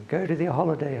to go to their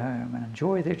holiday home and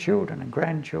enjoy their children and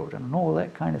grandchildren and all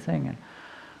that kind of thing. And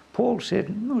Paul said,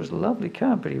 it was a lovely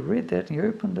card, but he read that and he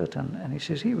opened it, and he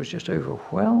says he was just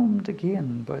overwhelmed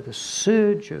again by the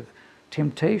surge of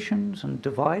temptations and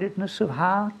dividedness of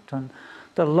heart and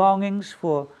the longings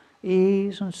for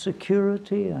ease and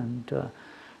security. And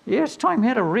it's time you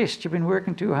had a rest. You've been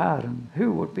working too hard, and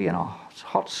who would be in a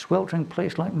hot, sweltering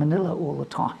place like Manila all the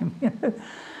time?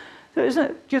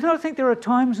 So do you not think there are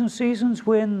times and seasons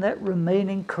when that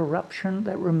remaining corruption,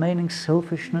 that remaining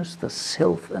selfishness, the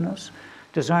self in us,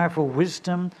 desire for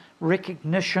wisdom,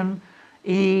 recognition,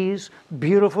 ease,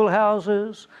 beautiful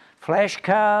houses, flash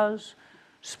cars,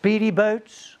 speedy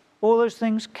boats, all those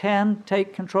things can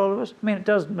take control of us? I mean, it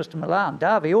does Mr. Milan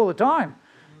Darby all the time.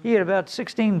 He had about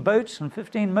 16 boats and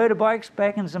 15 motorbikes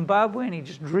back in Zimbabwe, and he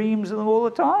just dreams of them all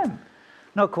the time.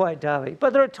 Not quite Darby.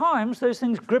 But there are times those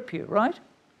things grip you, right?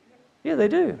 Yeah, they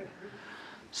do.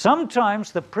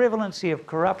 Sometimes the prevalency of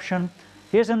corruption,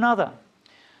 here's another.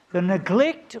 The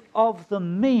neglect of the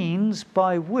means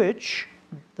by which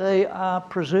they are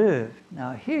preserved.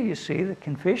 Now here you see the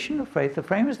confession of faith, the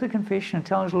framers of the confession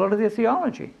tell us a lot of their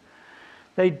theology.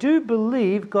 They do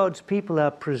believe God's people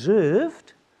are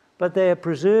preserved, but they are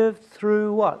preserved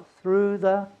through what? Through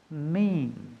the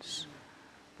means.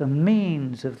 The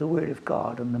means of the Word of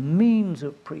God, and the means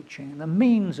of preaching, and the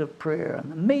means of prayer,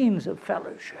 and the means of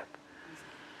fellowship.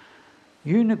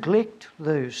 You neglect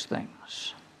those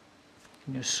things,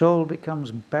 and your soul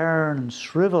becomes barren and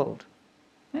shriveled,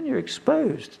 and you're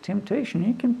exposed to temptation.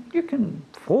 You can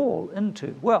fall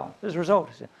into, well, as a result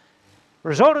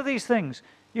of these things,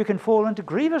 you can fall into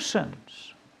grievous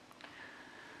sins.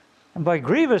 And by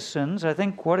grievous sins, I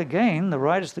think what, again, the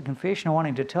writers of the confession are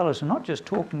wanting to tell us, are not just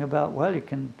talking about, well, you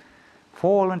can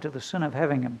fall into the sin of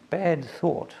having a bad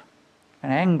thought,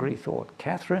 an angry thought.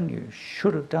 Catherine, you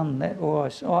should have done that. I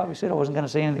said I wasn't going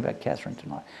to say anything about Catherine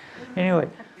tonight. Anyway,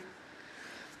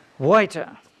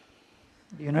 Whiter,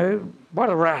 what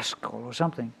a rascal or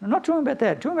something. I'm not talking about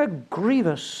that. I'm talking about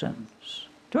grievous sins.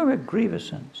 Talking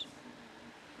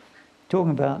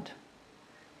about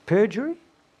perjury.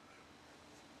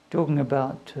 Talking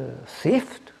about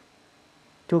theft,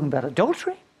 talking about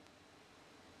adultery,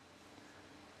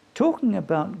 talking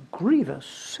about grievous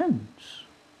sins.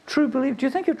 True believer. Do you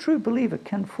think a true believer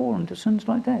can fall into sins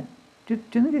like that? Do you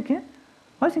think it can?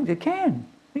 I think it can.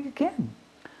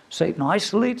 Satan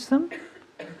isolates them,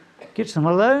 gets them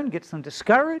alone, gets them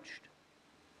discouraged,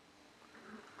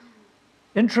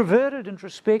 introverted,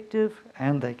 introspective,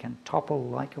 and they can topple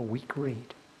like a weak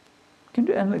reed.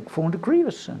 And they fall into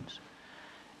grievous sins.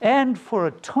 And for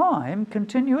a time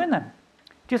continue in them.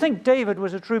 Do you think David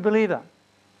was a true believer?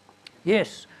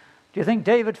 Yes. Do you think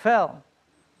David fell?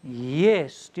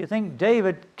 Yes. Do you think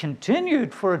David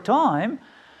continued for a time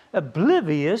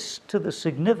oblivious to the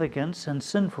significance and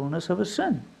sinfulness of a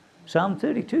sin? Psalm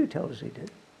 32 tells us he did.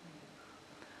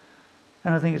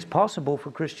 And I think it's possible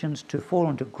for Christians to fall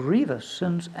into grievous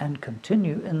sins and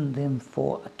continue in them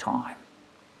for a time.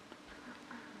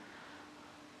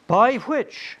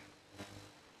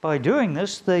 By doing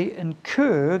this, they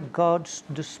incur God's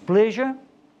displeasure.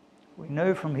 We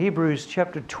know from Hebrews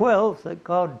chapter 12 that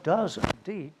God does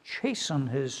indeed chasten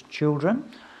his children.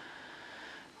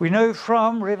 We know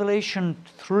from Revelation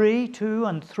 2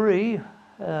 and 3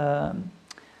 that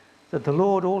the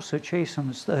Lord also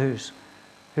chastens those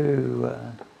who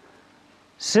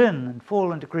sin and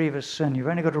fall into grievous sin. You've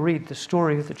only got to read the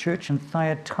story of the church in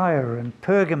Thyatira and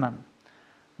Pergamon.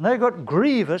 And they've got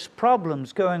grievous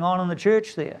problems going on in the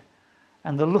church there.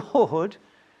 And the Lord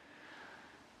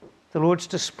the Lord's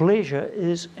displeasure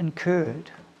is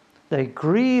incurred. They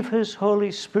grieve his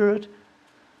Holy Spirit.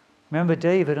 Remember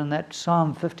David in that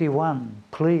Psalm 51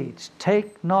 pleads,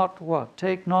 take not what?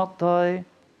 Take not thy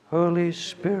Holy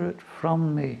Spirit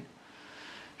from me.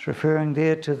 It's referring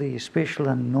there to the special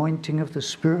anointing of the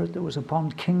Spirit that was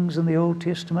upon kings in the Old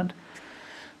Testament.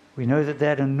 We know that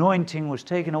that anointing was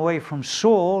taken away from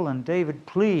Saul, and David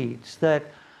pleads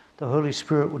that the Holy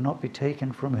Spirit would not be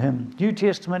taken from him. New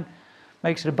Testament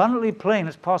makes it abundantly plain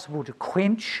it's possible to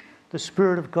quench the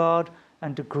Spirit of God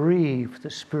and to grieve the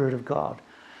Spirit of God.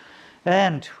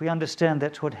 And we understand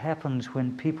that's what happens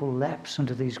when people lapse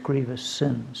into these grievous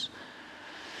sins.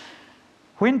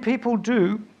 When people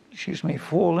do,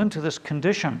 fall into this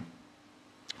condition,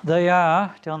 they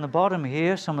are, down the bottom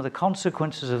here, some of the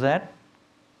consequences of that,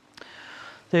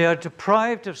 they are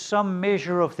deprived of some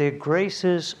measure of their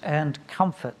graces and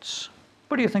comforts.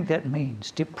 What do you think that means?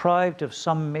 Deprived of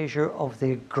some measure of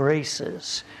their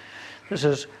graces. This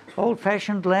is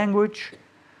old-fashioned language,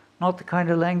 not the kind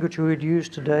of language we would use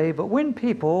today, but when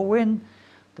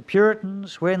the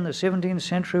Puritans, when the 17th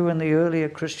century, when the earlier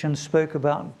Christians spoke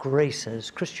about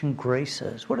graces, Christian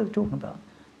graces, what are they talking about?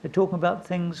 They're talking about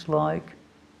things like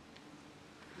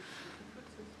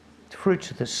the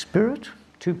fruits of the Spirit,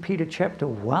 2 Peter chapter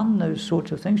 1, those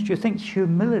sorts of things. Do you think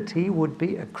humility would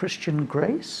be a Christian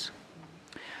grace?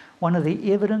 One of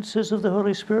the evidences of the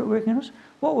Holy Spirit working in us?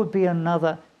 What would be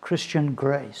another Christian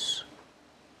grace?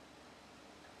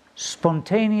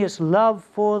 Spontaneous love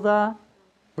for the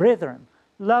brethren.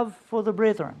 Love for the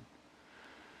brethren.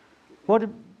 What?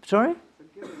 Sorry?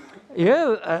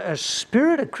 Yeah, a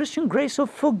spirit, a Christian grace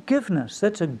of forgiveness.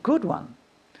 That's a good one.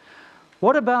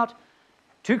 What about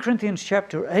 2 Corinthians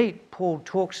chapter 8? Paul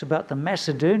talks about the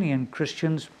Macedonian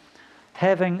Christians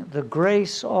having the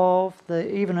grace of,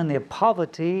 even in their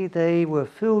poverty, they were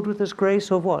filled with this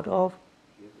grace of what? Of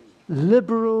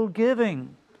liberal giving.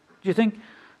 Do you think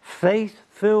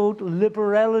faith-filled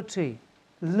liberality,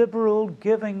 liberal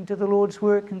giving to the Lord's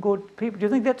work and God's people, do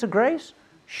you think that's a grace?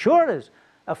 Sure it is.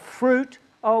 A fruit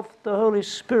of the Holy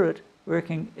Spirit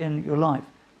working in your life.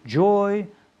 Joy,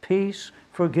 peace,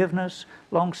 forgiveness,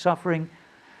 long-suffering,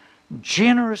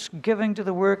 generous giving to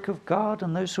the work of God,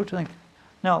 and those sorts of things.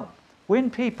 Now, when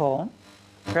people,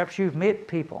 perhaps you've met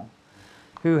people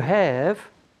who have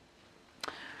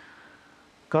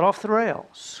got off the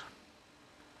rails,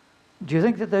 do you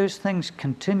think that those things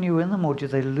continue in them, or do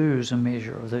they lose a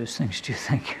measure of those things, do you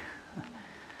think?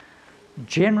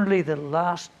 Generally, the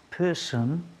last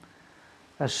person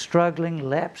a struggling,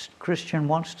 lapsed Christian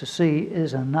wants to see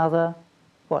is another,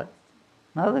 what?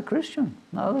 Another Christian,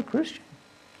 another Christian.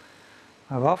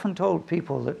 I've often told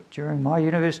people that during my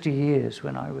university years,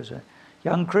 when I was a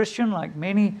young Christian, like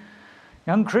many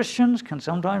young Christians can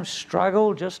sometimes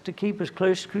struggle just to keep as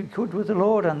close as he could with the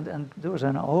Lord, and there was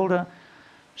an older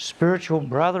spiritual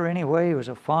brother anyway, he was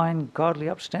a fine, godly,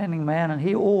 upstanding man, and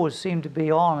he always seemed to be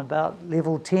on about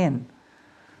level 10.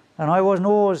 And I wasn't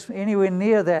always anywhere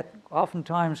near that,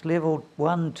 oftentimes level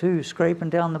 1, 2, scraping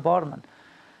down the bottom. And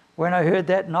when I heard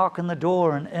that knock on the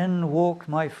door and in walked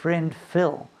my friend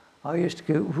Phil, I used to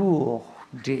go, oh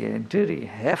dear, did he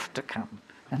have to come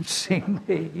and see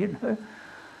me, you know?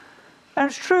 And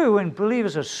it's true, when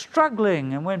believers are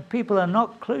struggling and when people are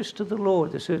not close to the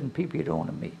Lord, there's certain people you don't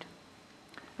want to meet.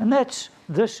 And that's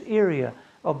this area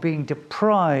of being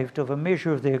deprived of a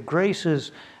measure of their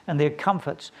graces and their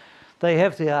comforts. They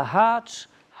have their hearts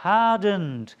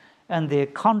hardened and their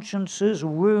consciences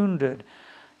wounded.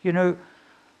 You know,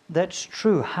 that's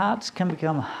true. Hearts can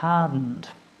become hardened.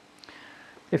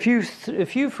 If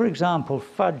you, for example,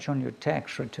 fudge on your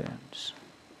tax returns,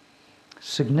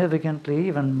 significantly,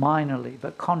 even minorly,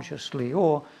 but consciously,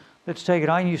 or let's take it,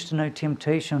 I used to know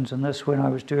temptations in this when I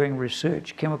was doing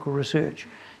research, chemical research.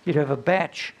 You'd have a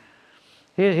batch.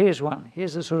 Here's one.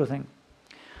 Here's the sort of thing.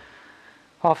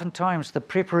 Oftentimes, the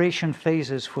preparation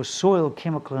phases for soil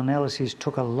chemical analyses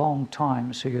took a long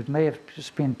time, so you may have to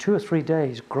spend 2 or 3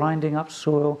 days grinding up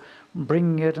soil,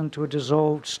 bringing it into a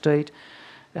dissolved state,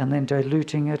 and then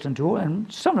diluting it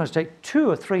and sometimes take 2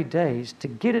 or 3 days to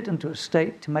get it into a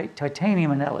state to make titanium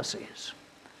analyses.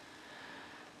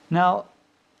 Now,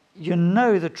 you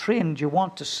know the trend you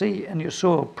want to see in your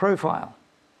soil profile.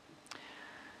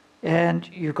 And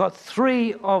you've got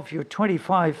 3 of your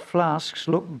 25 flasks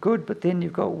look good, but then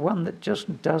you've got one that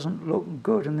just doesn't look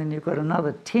good, and then you've got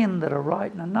another 10 that are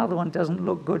right, and another one doesn't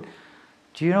look good.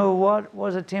 Do you know what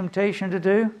was a temptation to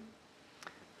do?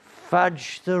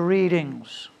 Fudge the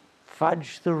readings.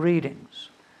 Fudge the readings.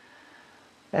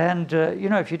 And, you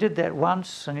know, if you did that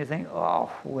once and you think,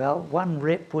 oh, well, one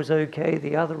rep was okay,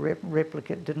 the other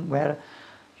replicate didn't matter,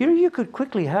 You could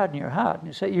quickly harden your heart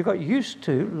and say you got used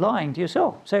to lying to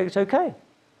yourself. Say it's okay.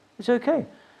 It's okay.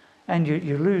 And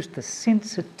you lose the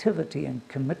sensitivity and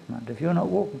commitment. If you're not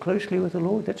walking closely with the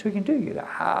Lord, that's what you can do. You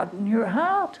harden your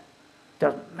heart.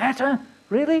 Doesn't matter,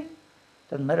 really.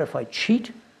 Doesn't matter if I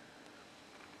cheat.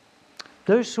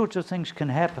 Those sorts of things can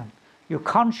happen. Your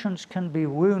conscience can be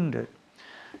wounded.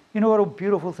 You know what a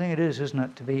beautiful thing it is, isn't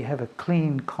it, to have a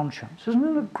clean conscience? Isn't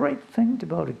it a great thing to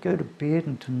be able to go to bed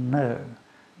and to know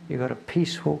you've got a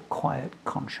peaceful, quiet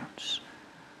conscience?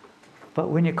 But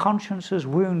when your conscience is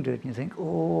wounded, you think,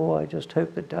 oh, I just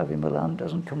hope that Davy Milan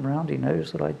doesn't come round. He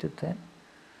knows that I did that.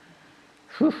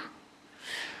 Whew.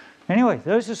 Anyway,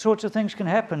 those are sorts of things can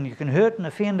happen. You can hurt and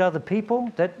offend other people.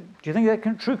 Do you think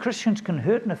that true Christians can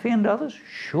hurt and offend others?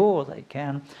 Sure they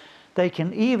can. They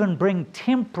can even bring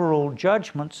temporal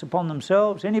judgments upon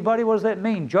themselves. Anybody, what does that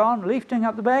mean? John, lifting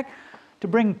up the back? To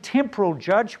bring temporal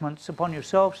judgments upon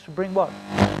yourselves, to bring what?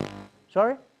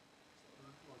 Sorry?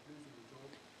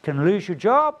 Can lose your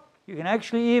job. You can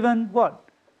actually even, what?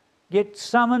 Get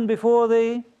summoned before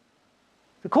the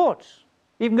courts.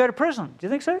 Even go to prison. Do you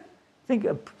think so?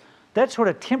 That's what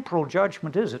a temporal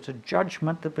judgment is. It's a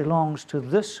judgment that belongs to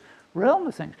this realm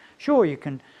of things. Sure,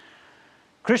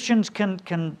 Christians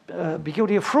can be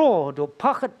guilty of fraud or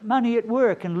pocket money at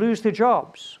work and lose their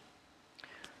jobs.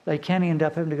 They can end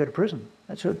up having to go to prison.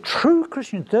 That's a true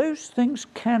Christian. Those things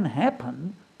can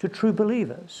happen to true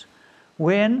believers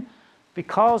when,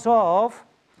 because of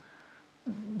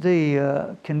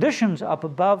the conditions up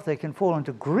above, they can fall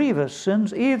into grievous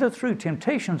sins, either through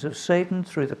temptations of Satan,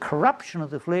 through the corruption of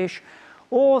the flesh,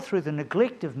 or through the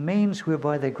neglect of means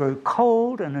whereby they grow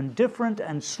cold and indifferent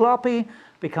and sloppy,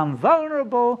 become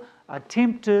vulnerable, are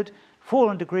tempted, fall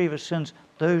into grievous sins.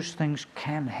 Those things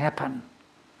can happen.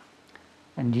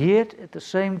 And yet, at the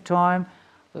same time,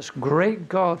 this great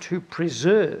God who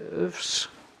preserves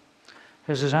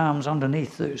has his arms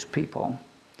underneath those people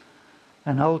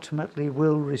and ultimately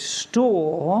will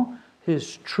restore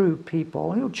his true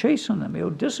people. He'll chasten them, he'll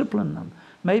discipline them.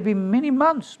 Maybe many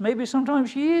months, maybe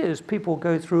sometimes years, people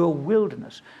go through a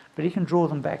wilderness, but he can draw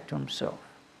them back to himself.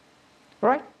 All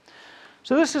right?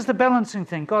 So this is the balancing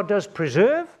thing. God does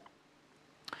preserve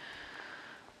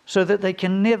so that they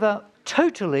can never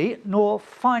totally nor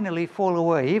finally fall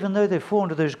away. Even though they've fallen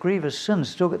into those grievous sins,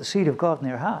 still got the seed of God in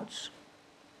their hearts.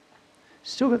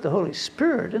 Still got the Holy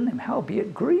Spirit in them,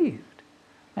 howbeit grieved,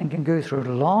 and can go through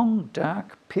long,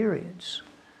 dark periods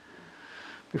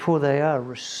before they are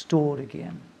restored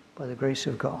again by the grace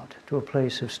of God to a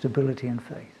place of stability and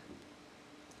faith.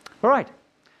 All right.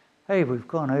 Hey, we've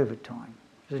gone over time.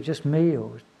 Is it just me,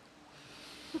 or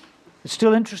it's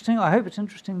still interesting? I hope it's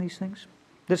interesting, these things.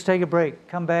 Let's take a break.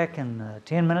 Come back in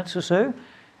 10 minutes or so,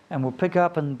 and we'll pick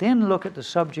up and then look at the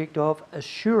subject of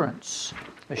assurance.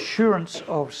 Assurance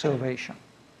of salvation.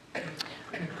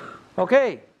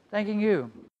 Okay, thanking you.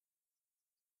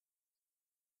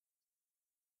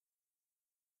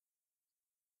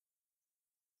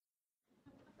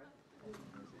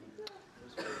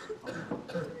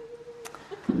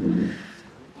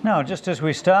 Now, just as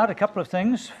we start, a couple of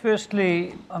things.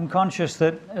 Firstly, I'm conscious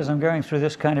that as I'm going through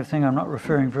this kind of thing, I'm not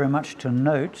referring very much to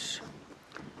notes.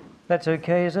 That's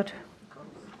okay, is it?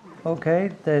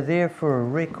 Okay, they're there for a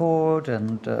record,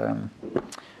 and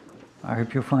I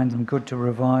hope you'll find them good to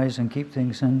revise and keep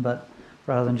things in, but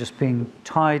rather than just being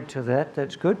tied to that,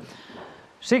 that's good.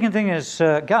 Second thing is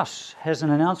Gus has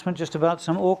an announcement just about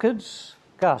some orchids.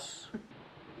 Gus.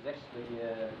 There's actually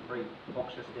 3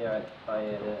 boxes there by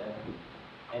the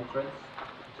entrance,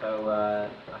 so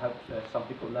I hope some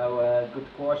people know a good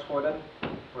course for them,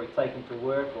 for take them to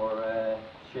work or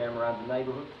share them around the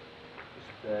neighborhood.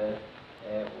 Or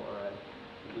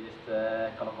if you just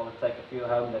kind of want to take a few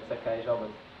home, that's okay as well, but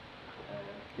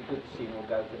it'd be good to see them all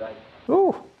go today.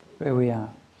 Oh, there we are.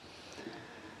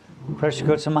 Perhaps you've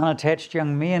got some unattached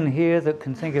young men here that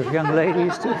can think of young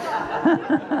ladies too.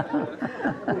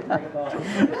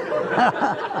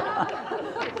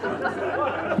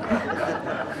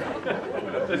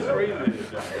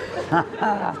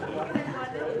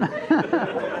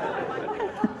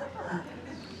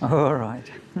 All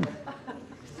right.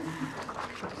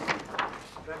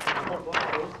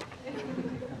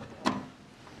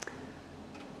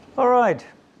 All right.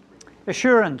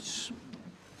 Assurance.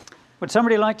 Would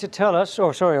somebody like to tell us?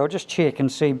 Oh, sorry, I'll just check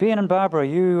and see. Ben and Barbara, are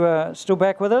you still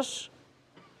back with us?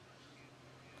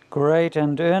 Great.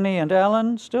 And Ernie and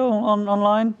Alan still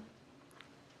online?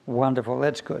 Wonderful.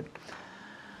 That's good.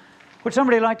 Would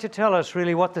somebody like to tell us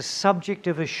really what the subject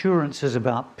of assurance is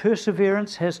about?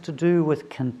 Perseverance has to do with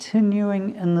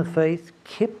continuing in the faith,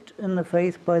 kept in the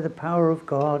faith by the power of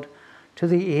God to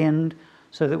the end,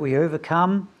 so that we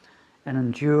overcome and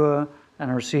endure and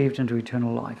are received into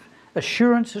eternal life.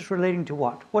 Assurance is relating to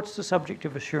what? What's the subject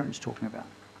of assurance talking about?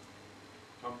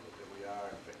 Comfort that we are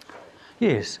in fact saved.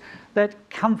 Yes, that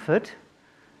comfort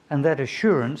and that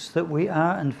assurance that we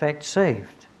are in fact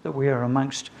saved, that we are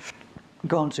amongst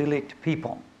God's elect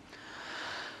people.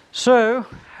 So,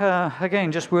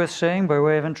 again, just worth saying by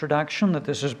way of introduction that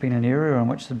this has been an area in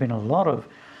which there's been a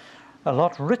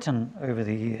lot written over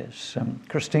the years.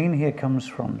 Christine here comes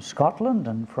from Scotland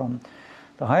and from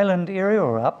the Highland area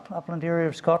or upland area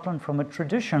of Scotland, from a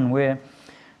tradition where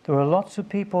there were lots of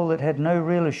people that had no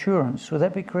real assurance. Would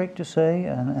that be correct to say?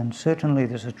 And certainly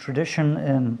there's a tradition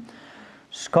in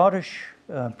Scottish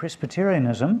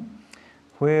Presbyterianism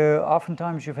where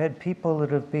oftentimes you've had people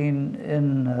that have been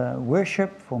in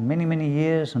worship for many, many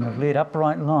years and have led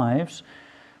upright lives,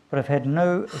 but have had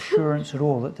no assurance at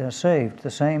all that they're saved.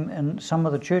 The same in some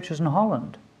of the churches in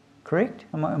Holland. Correct?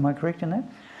 Am I correct in that?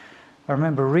 I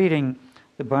remember reading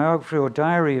the biography or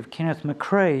diary of Kenneth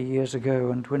McRae years ago,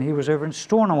 and when he was over in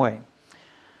Stornoway.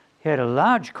 He had a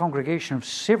large congregation of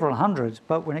several hundreds,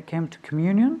 but when it came to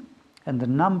communion and the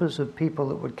numbers of people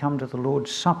that would come to the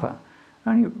Lord's Supper,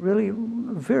 only really a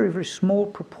very, very small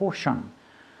proportion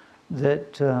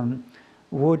that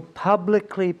would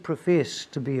publicly profess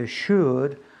to be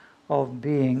assured of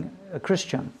being a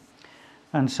Christian.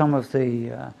 And some of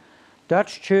the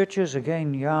Dutch churches,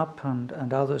 again, Jaap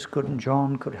and others,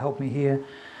 John could help me here.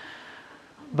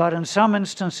 But in some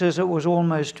instances it was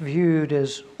almost viewed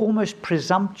as almost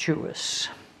presumptuous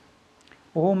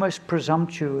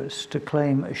to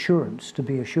claim assurance, to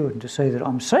be assured, and to say that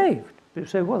I'm saved. They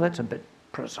say, well, that's a bit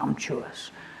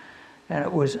presumptuous. And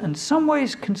it was in some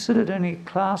ways considered only a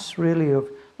class really of,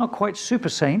 not quite super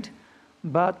saint,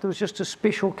 but there was just a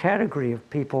special category of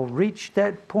people reached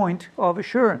that point of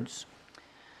assurance.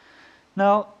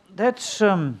 Now, that's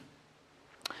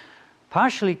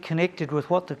partially connected with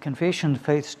what the confession of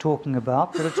faith is talking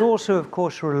about, but it's also, of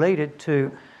course, related to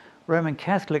Roman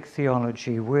Catholic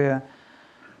theology, where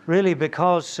really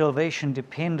because salvation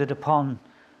depended upon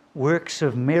works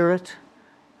of merit,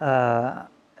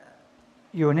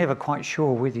 you were never quite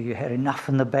sure whether you had enough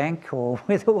in the bank or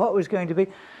whether what was going to be,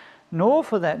 nor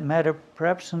for that matter,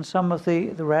 perhaps in some of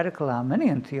the radical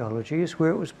Arminian theologies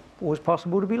where it was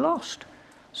possible to be lost.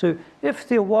 So if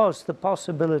there was the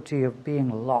possibility of being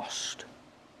lost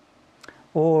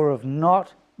or of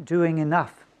not doing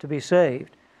enough to be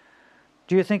saved,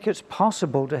 do you think it's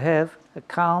possible to have a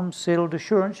calm, settled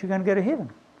assurance you're going to go to heaven?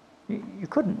 You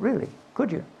couldn't really,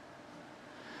 could you?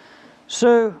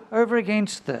 So over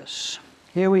against this,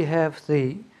 here we have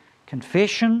the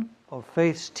confession of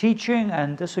faith's teaching,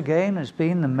 and this again has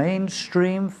been the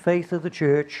mainstream faith of the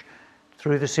church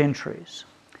through the centuries.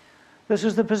 This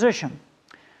is the position.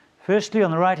 Firstly, on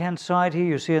the right-hand side here,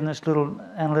 you see in this little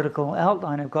analytical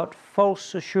outline, I've got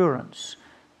false assurance,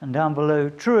 and down below,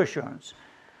 true assurance.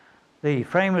 The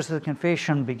framers of the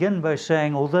confession begin by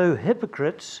saying, although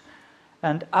hypocrites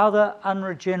and other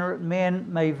unregenerate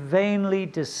men may vainly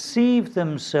deceive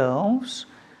themselves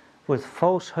with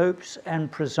false hopes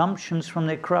and presumptions from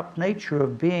their corrupt nature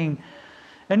of being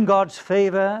in God's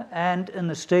favor and in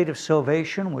the state of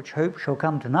salvation, which hope shall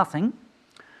come to nothing.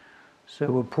 So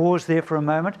we'll pause there for a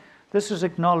moment. This is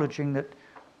acknowledging that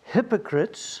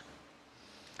hypocrites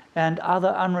and other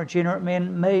unregenerate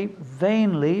men may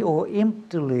vainly or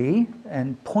emptily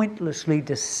and pointlessly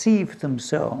deceive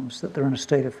themselves that they're in a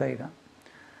state of favor.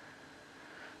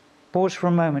 Pause for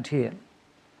a moment here.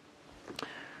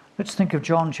 Let's think of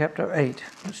John chapter 8.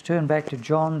 Let's turn back to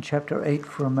John chapter 8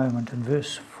 for a moment in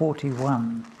verse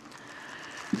 41.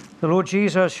 The Lord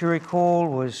Jesus, you recall,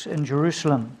 was in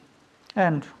Jerusalem.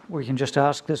 And we can just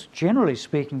ask this generally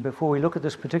speaking before we look at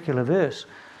this particular verse.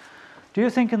 Do you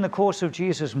think in the course of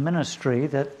Jesus' ministry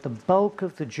that the bulk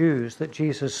of the Jews that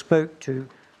Jesus spoke to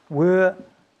were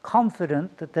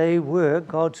confident that they were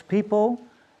God's people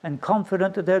and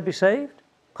confident that they'd be saved?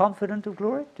 Confident of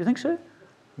glory? Do you think so?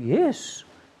 Yes.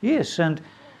 Yes. And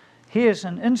here's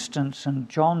an instance in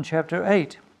John chapter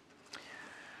 8.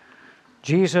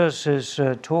 Jesus is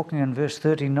talking in verse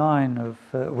 39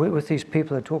 of with these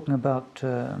people. They're talking about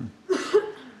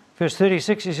verse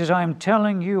 36. He says, I am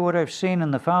telling you what I've seen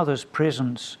in the Father's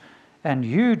presence, and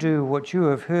you do what you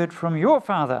have heard from your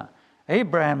father.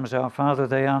 Abraham's our father,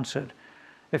 they answered.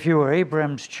 If you were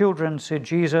Abraham's children, said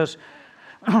Jesus,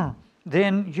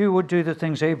 then you would do the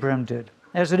things Abraham did.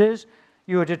 As it is,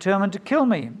 you are determined to kill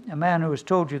me, a man who has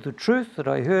told you the truth that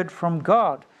I heard from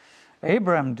God.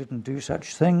 Abraham didn't do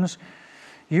such things.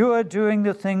 You are doing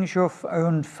the things your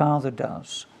own father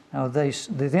does. Now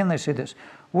then they say this,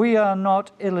 we are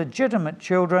not illegitimate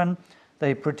children,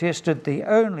 They protested, the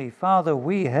only Father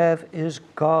we have is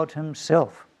God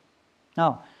himself.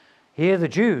 Now, here the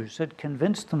Jews had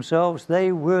convinced themselves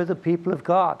they were the people of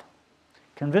God,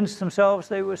 convinced themselves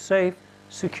they were safe,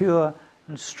 secure,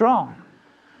 and strong.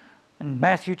 In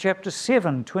Matthew chapter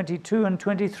 7, 22 and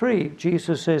 23,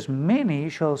 Jesus says, many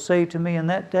shall say to me in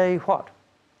that day, what?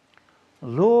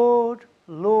 Lord,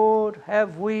 Lord,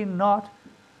 have we not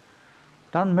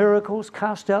done miracles,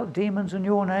 cast out demons in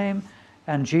your name?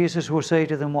 And Jesus will say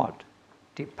to them what?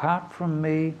 Depart from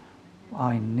me,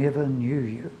 I never knew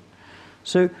you.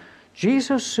 So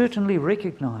Jesus certainly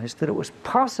recognized that it was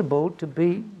possible to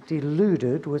be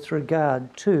deluded with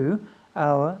regard to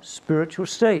our spiritual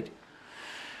state.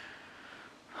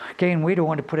 Again, we don't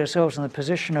want to put ourselves in the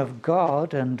position of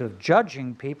God and of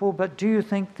judging people, but do you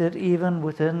think that even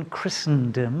within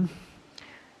Christendom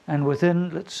and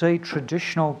within, let's say,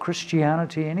 traditional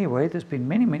Christianity anyway, there's been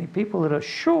many, many people that are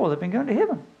sure they've been going to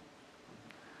heaven.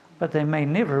 But they may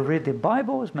never have read their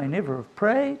Bibles, may never have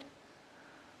prayed,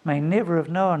 may never have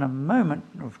known a moment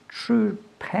of true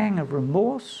pang of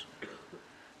remorse.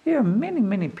 There are many,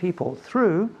 many people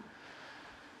through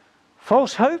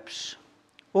false hopes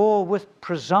or with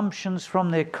presumptions from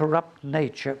their corrupt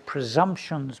nature.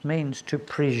 Presumptions means to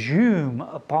presume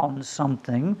upon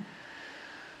something.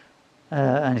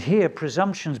 And here,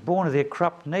 presumptions born of their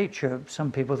corrupt nature,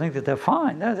 some people think that they're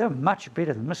fine. They're much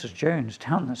better than Mrs. Jones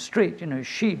down the street. You know,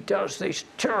 she does these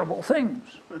terrible things.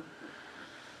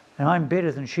 And I'm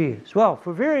better than she is. Well,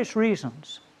 for various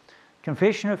reasons,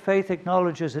 Confession of Faith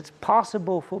acknowledges it's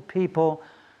possible for people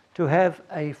to have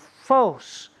a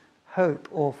false hope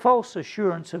or false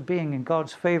assurance of being in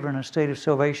God's favor in a state of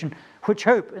salvation, which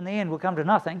hope in the end will come to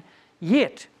nothing.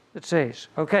 Yet, it says,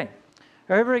 okay,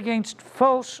 over against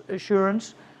false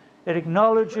assurance, it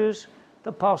acknowledges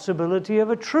the possibility of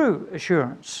a true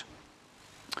assurance.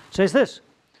 It says this,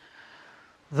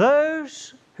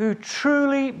 those who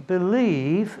truly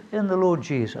believe in the Lord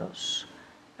Jesus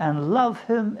and love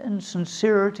him in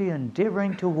sincerity,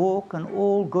 endeavoring to walk in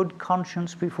all good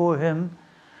conscience before him,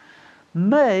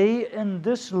 may in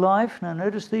this life, now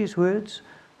notice these words,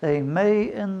 they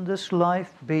may in this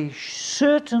life be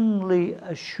certainly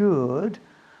assured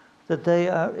that they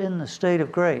are in the state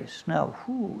of grace. Now,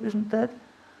 isn't that,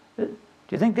 do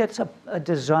you think that's a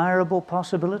desirable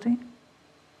possibility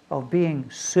of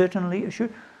being certainly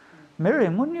assured?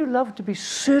 Miriam, wouldn't you love to be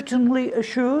certainly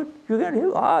assured? You're going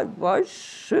to, I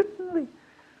certainly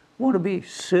want to be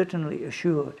certainly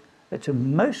assured. It's a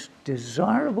most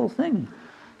desirable thing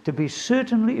to be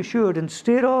certainly assured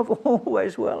instead of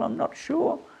always, well, I'm not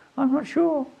sure.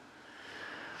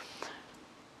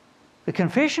 The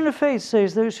Confession of Faith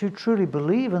says those who truly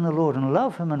believe in the Lord and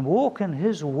love him and walk in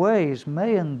his ways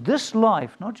may in this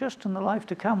life, not just in the life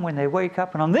to come when they wake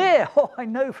up and I'm there, I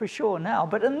know for sure now,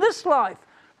 but in this life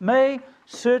may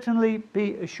certainly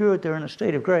be assured they're in a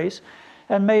state of grace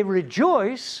and may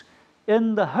rejoice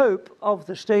in the hope of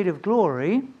the state of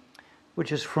glory,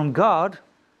 which is from God,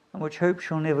 and which hope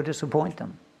shall never disappoint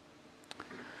them.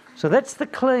 So that's the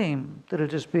claim that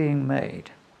it is being made.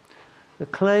 The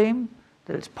claim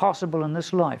that it's possible in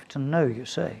this life to know you're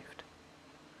saved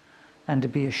and to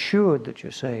be assured that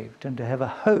you're saved and to have a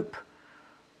hope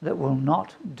that will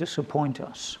not disappoint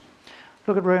us.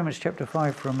 Look at Romans chapter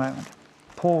 5 for a moment.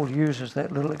 Paul uses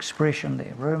that little expression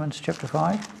there. Romans chapter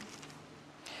 5.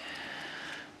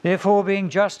 Therefore, being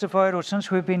justified, or since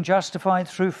we've been justified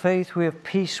through faith, we have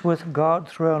peace with God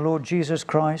through our Lord Jesus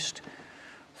Christ,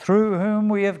 through whom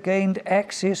we have gained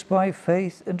access by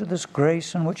faith into this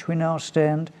grace in which we now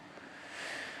stand.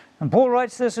 And Paul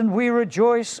writes this, and we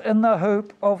rejoice in the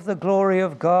hope of the glory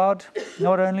of God.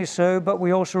 Not only so, but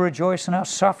we also rejoice in our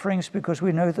sufferings, because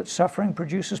we know that suffering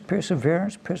produces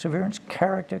perseverance, perseverance,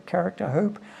 character,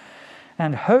 hope.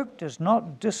 And hope does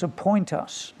not disappoint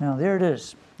us. Now there it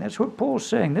is. That's what Paul's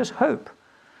saying, this hope.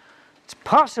 It's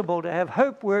possible to have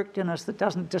hope worked in us that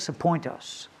doesn't disappoint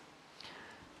us.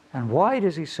 And why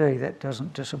does he say that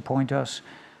doesn't disappoint us?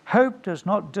 Hope does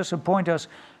not disappoint us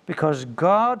because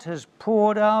God has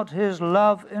poured out his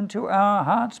love into our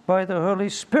hearts by the Holy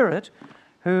Spirit,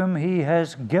 whom he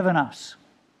has given us.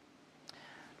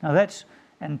 Now that's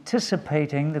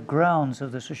anticipating the grounds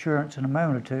of this assurance in a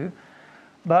moment or two,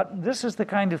 but this is the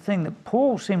kind of thing that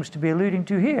Paul seems to be alluding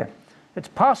to here. It's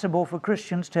possible for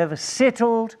Christians to have a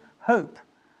settled hope,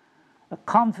 a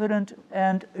confident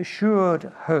and assured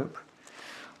hope.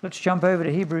 Let's jump over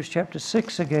to Hebrews chapter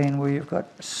 6 again, where you've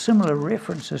got similar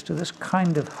references to this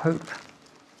kind of hope.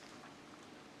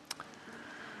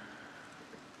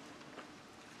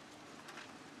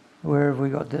 Where have we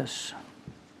got this?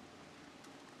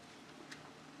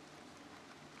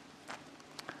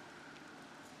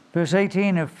 Verse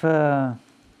 18 of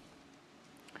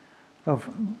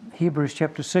Hebrews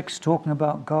chapter 6, talking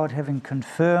about God having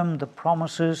confirmed the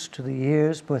promises to the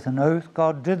heirs with an oath.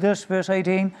 God did this, verse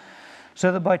 18,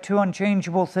 so that by two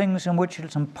unchangeable things in which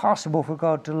it's impossible for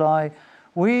God to lie,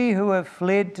 we who have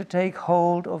fled to take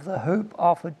hold of the hope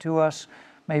offered to us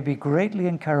may be greatly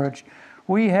encouraged.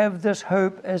 We have this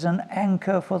hope as an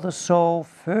anchor for the soul,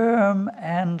 firm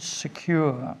and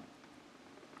secure.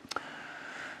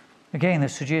 Again, the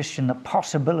suggestion, the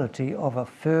possibility of a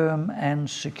firm and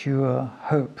secure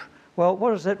hope. Well,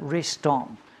 what does that rest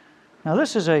on? Now,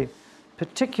 this is a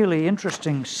particularly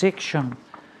interesting section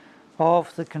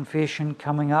of the confession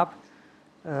coming up.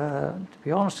 To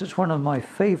be honest, it's one of my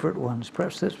favorite ones.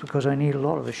 Perhaps that's because I need a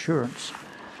lot of assurance.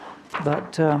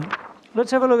 But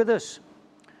let's have a look at this.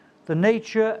 The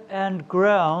nature and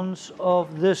grounds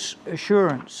of this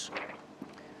assurance.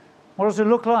 What does it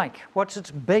look like? What's its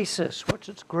basis? What's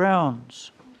its grounds?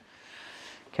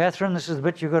 Catherine, this is the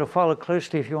bit you've got to follow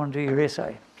closely if you want to do your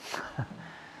essay.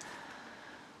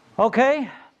 Okay,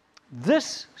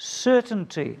 this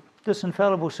certainty, this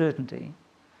infallible certainty,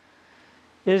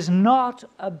 is not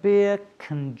a bare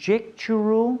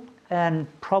conjectural and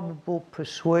probable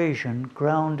persuasion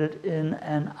grounded in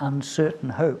an uncertain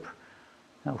hope.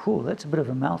 Now, that's a bit of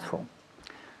a mouthful.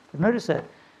 But notice that.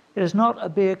 It is not a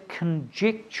bare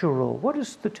conjectural. What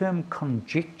does the term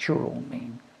conjectural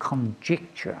mean?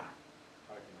 Conjecture.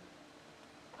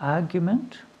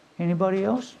 Argument. Anybody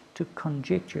else? To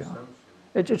conjecture.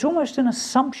 It's almost an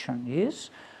assumption, yes?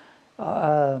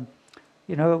 Well,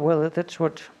 that's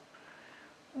what...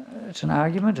 It's an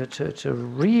argument, it's a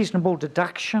reasonable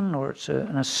deduction, or it's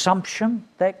an assumption,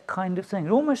 that kind of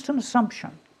thing. Almost an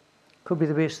assumption could be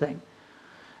the best thing.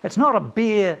 It's not a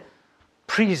bare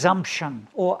presumption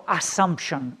or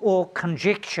assumption or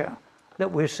conjecture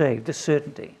that we're saved, the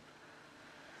certainty.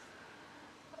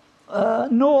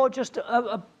 Nor just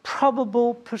a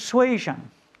probable persuasion.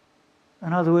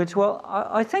 In other words, well,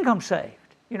 I think I'm saved.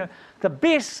 The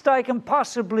best I can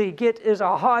possibly get is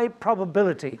a high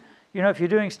probability. If you're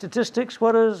doing statistics,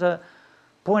 what is a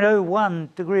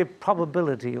 0.01 degree of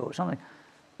probability or something?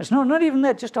 It's not even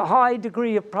that, just a high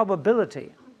degree of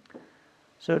probability.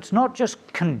 So it's not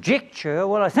just conjecture,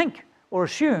 well, I think, or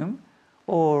assume,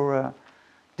 or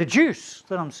deduce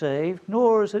that I'm saved,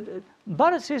 nor is it,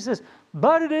 but it says this,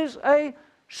 but it is a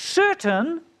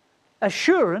certain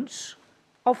assurance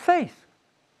of faith.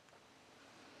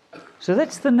 So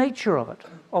that's the nature of it,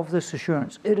 of this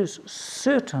assurance. It is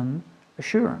certain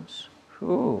assurance.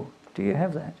 Oh, do you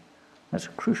have that? That's a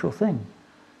crucial thing.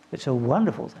 It's a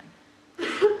wonderful thing.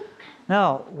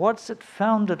 Now, what's it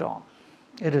founded on?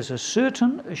 It is a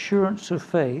certain assurance of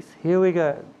faith. Here we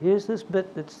go. Here's this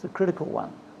bit that's the critical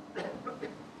one.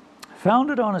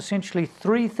 Founded on essentially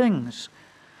three things.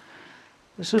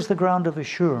 This is the ground of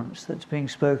assurance that's being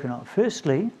spoken of.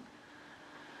 Firstly,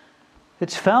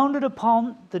 it's founded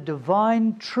upon the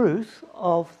divine truth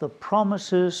of the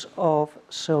promises of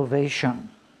salvation.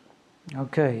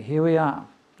 Okay, here we are.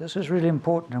 This is really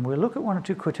important, and we'll look at one or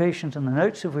two quotations in the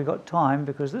notes if we've got time,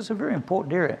 because this is a very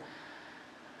important area.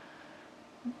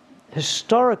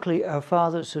 Historically, our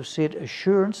fathers have said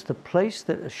assurance, the place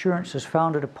that assurance is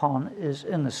founded upon is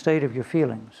in the state of your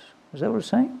feelings. Is that what it's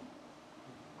saying?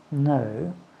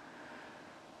 No.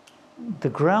 The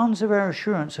grounds of our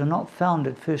assurance are not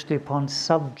founded firstly upon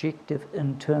subjective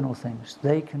internal things.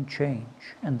 They can change,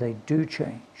 and they do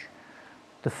change.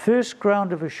 The first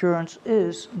ground of assurance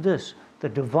is this, the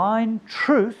divine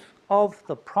truth of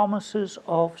the promises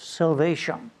of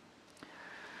salvation.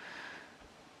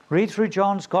 Read through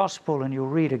John's Gospel and you'll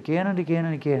read again and again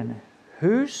and again,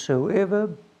 whosoever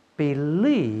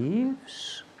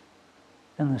believes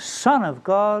in the Son of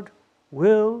God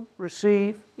will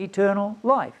receive eternal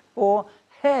life, or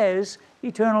has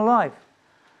eternal life.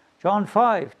 John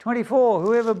 5:24,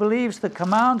 whoever believes the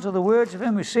commands or the words of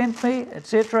him who sent me,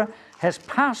 etc., has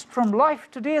passed from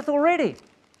life to death already.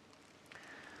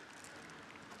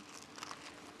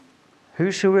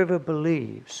 Whosoever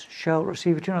believes shall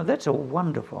receive eternal life. That's a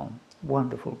wonderful,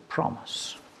 wonderful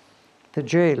promise. The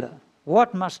jailer,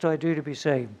 what must I do to be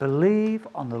saved? Believe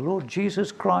on the Lord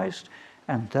Jesus Christ,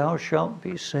 and thou shalt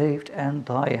be saved and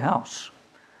thy house.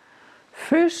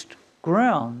 First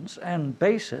grounds and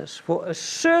basis for a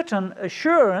certain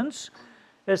assurance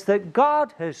is that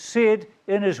God has said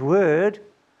in His Word,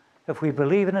 if we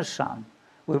believe in His Son,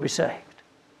 we'll be saved.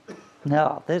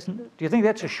 Now, do you think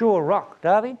that's a sure rock,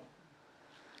 Darby?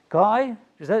 Guy,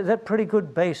 is that pretty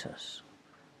good basis?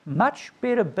 Much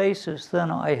better basis than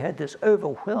I had this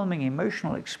overwhelming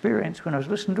emotional experience when I was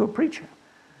listening to a preacher.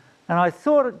 And I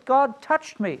thought God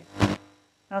touched me. And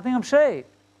I think I'm saved.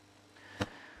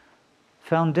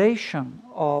 foundation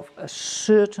of a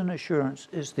certain assurance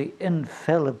is the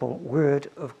infallible Word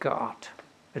of God.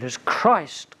 It is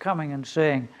Christ coming and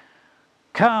saying,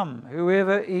 "Come,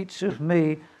 whoever eats of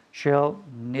me shall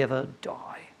never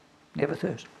die, never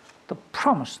thirst." The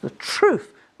promise, the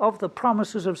truth of the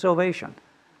promises of salvation.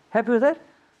 Happy with that?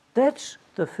 That's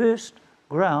the first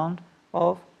ground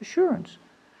of assurance.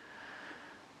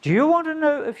 Do you want to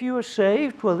know if you are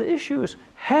saved? Well, the issue is,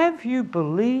 have you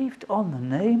believed on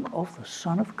the name of the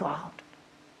Son of God?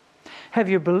 Have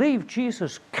you believed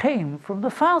Jesus came from the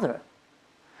Father?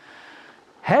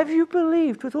 Have you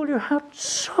believed with all your heart and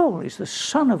soul He's the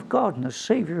Son of God and the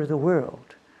Saviour of the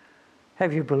world?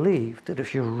 Have you believed that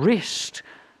if you rest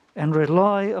and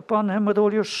rely upon Him with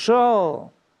all your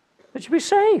soul, that you'll be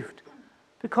saved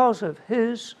because of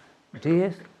His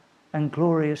death and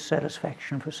glorious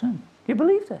satisfaction for sin? Do you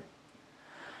believe that?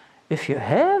 If you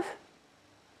have,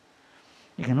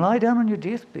 you can lie down on your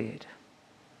deathbed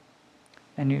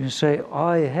and you can say,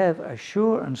 "I have a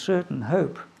sure and certain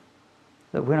hope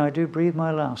that when I do breathe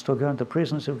my last, I'll go into the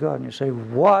presence of God." And you say,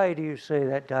 "Why do you say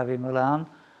that, David Milan?"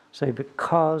 Say,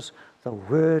 "Because the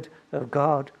Word of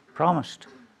God promised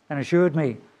and assured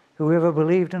me, whoever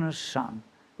believed in His Son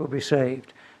will be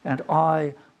saved. And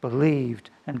I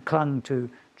believed and clung to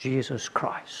Jesus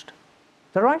Christ."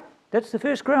 Is that right? That's the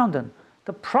first ground then.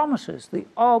 The promises, the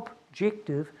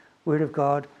objective Word of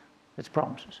God, its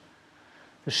promises.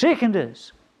 The second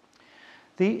is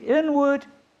the inward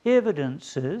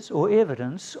evidences or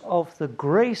evidence of the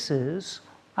graces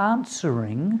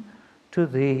answering to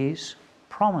these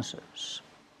promises.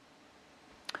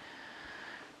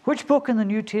 Which book in the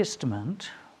New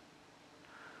Testament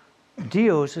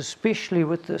deals especially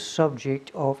with the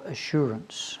subject of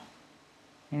assurance?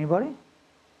 Anybody?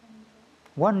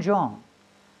 1 John.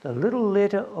 The little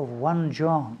letter of 1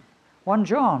 John. 1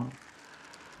 John,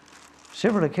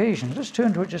 several occasions. Let's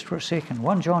turn to it just for a second.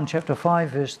 1 John chapter 5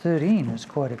 verse 13 is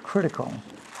quite a critical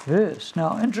verse.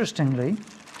 Now, interestingly,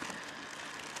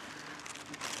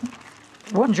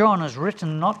 1 John is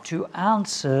written not to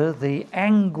answer the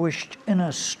anguished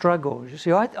inner struggles. You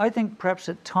see, I think perhaps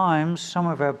at times some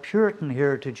of our Puritan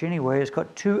heritage anyway has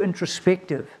got too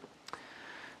introspective.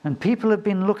 And people have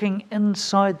been looking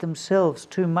inside themselves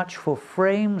too much for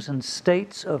frames and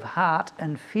states of heart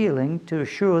and feeling to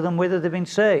assure them whether they've been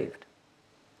saved.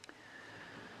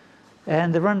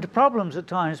 And they run into problems at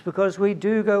times because we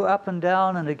do go up and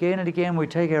down, and again we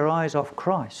take our eyes off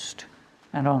Christ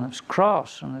and on His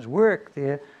cross and His work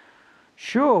there.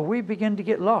 Sure, we begin to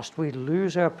get lost. We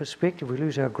lose our perspective, we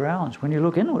lose our grounds. When you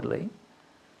look inwardly,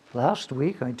 last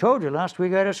week, I told you last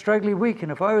week I had a struggling week, and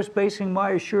if I was basing my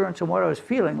assurance on what I was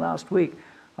feeling last week,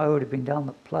 I would have been down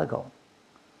the plug hole.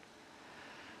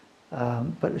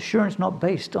 But assurance not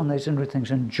based on those inward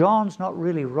things. And John's not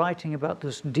really writing about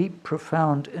this deep,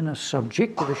 profound, inner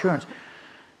subjective assurance.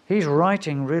 He's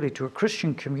writing really to a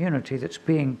Christian community that's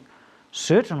being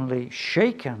certainly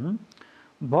shaken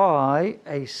by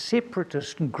a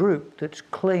separatist group that's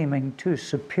claiming to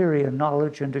superior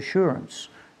knowledge and assurance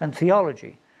and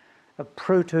theology. A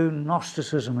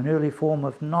proto-Gnosticism, an early form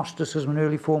of Gnosticism, an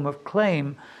early form of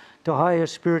claim to higher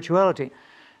spirituality.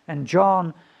 And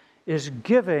John is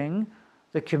giving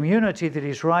the community that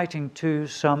he's writing to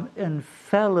some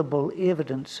infallible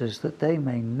evidences that they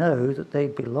may know that they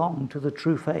belong to the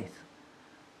true faith.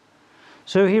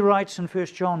 So he writes in 1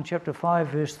 John chapter 5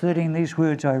 verse 13 these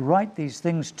words, "I write these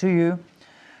things to you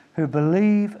who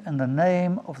believe in the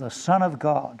name of the Son of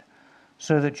God,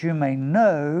 so that you may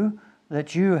know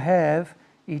that you have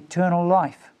eternal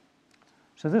life."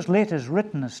 So this letter is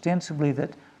written ostensibly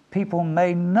that people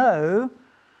may know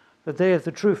that they have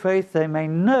the true faith, they may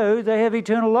know they have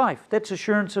eternal life. That's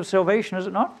assurance of salvation, is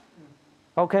it not?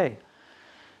 Okay.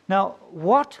 Now,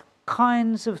 what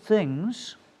kinds of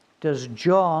things does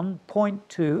John point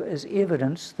to as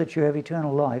evidence that you have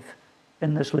eternal life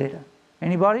in this letter?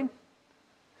 Anybody?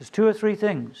 There's 2 or 3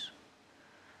 things.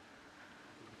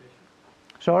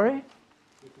 Sorry?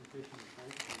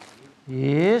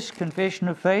 Yes, confession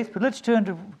of faith. But let's turn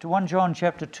to 1 John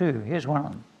chapter 2. Here's one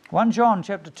of them. 1 John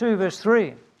chapter 2 verse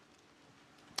 3.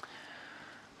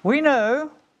 We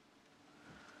know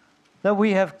that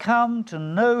we have come to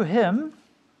know Him.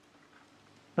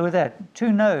 Look at that,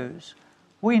 2 no's.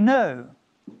 We know,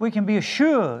 we can be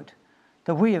assured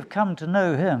that we have come to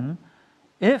know Him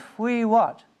if we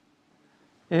what?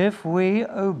 If we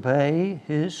obey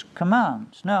His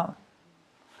commands. Now,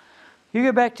 you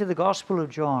go back to the Gospel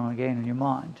of John again in your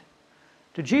mind.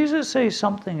 Did Jesus say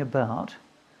something about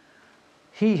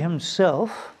He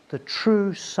Himself, the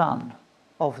true Son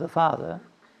of the Father?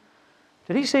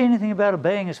 Did He say anything about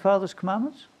obeying His Father's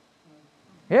commandments?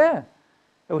 Yeah.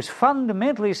 It was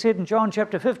fundamentally said in John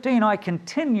chapter 15, I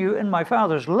continue in my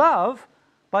Father's love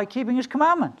by keeping his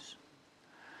commandments.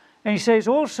 And he says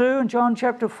also in John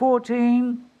chapter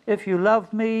 14, if you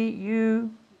love me,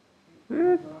 you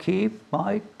keep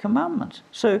my commandments.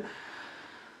 So,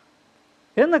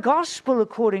 in the Gospel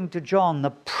according to John,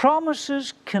 the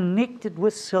promises connected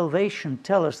with salvation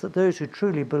tell us that those who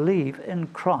truly believe in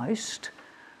Christ,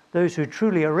 those who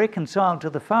truly are reconciled to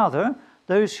the Father,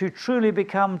 those who truly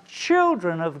become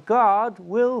children of God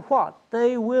will what?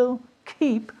 They will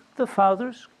keep the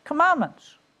Father's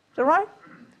commandments. Is that right?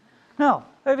 Now,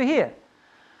 over here.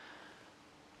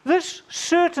 This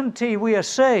certainty we are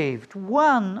saved,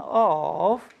 one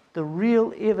of the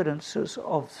real evidences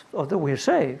of that we're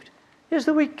saved, is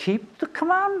that we keep the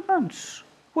commandments.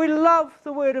 We love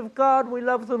the Word of God. We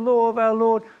love the law of our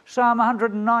Lord. Psalm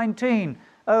 119,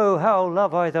 oh, how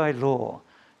love I thy law.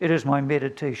 It is my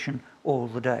meditation all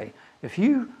the day. If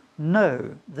you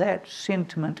know that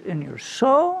sentiment in your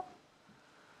soul,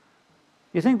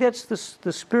 you think that's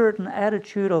the spirit and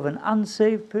attitude of an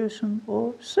unsaved person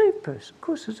or saved person? Of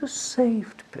course, it's a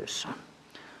saved person.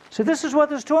 So this is what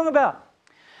this is talking about.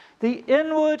 The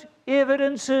inward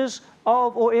evidences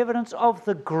of, or evidence of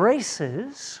the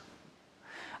graces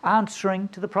answering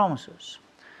to the promises.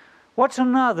 What's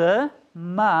another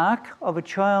mark of a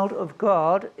child of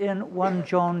God in 1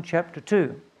 John chapter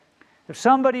 2? If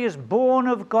somebody is born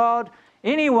of God,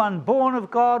 anyone born of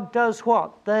God does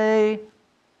what?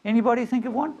 Anybody think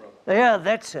of one? Yeah,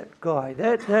 that's it, Guy.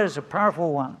 That is a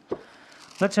powerful one.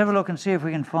 Let's have a look and see if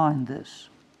we can find this.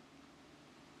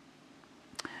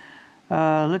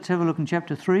 Let's have a look in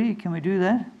chapter 3. Can we do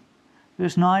that?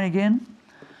 Verse 9 again.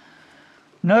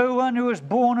 No one who is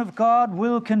born of God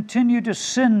will continue to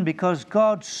sin because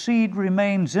God's seed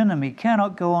remains in him. He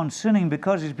cannot go on sinning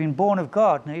because he's been born of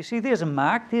God. Now you see, there's a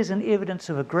mark, there's an evidence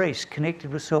of a grace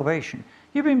connected with salvation.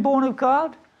 You've been born of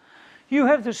God. You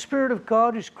have the Spirit of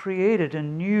God who's created a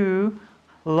new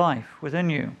life within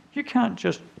you. You can't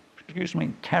just,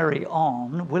 carry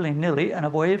on willy-nilly in a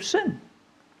way of sin.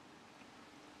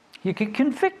 You get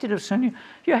convicted of sin.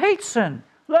 You hate sin,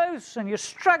 loathe sin, you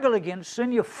struggle against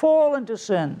sin, you fall into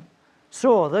sin.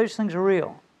 So those things are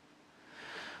real.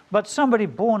 But somebody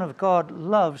born of God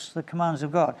loves the commands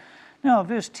of God. Now,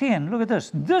 verse 10, look at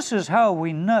this. This is how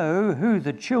we know who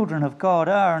the children of God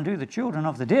are and who the children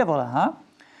of the devil are.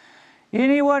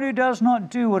 Anyone who does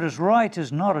not do what is right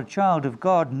is not a child of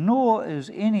God, nor is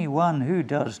anyone who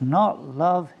does not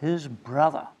love his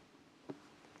brother.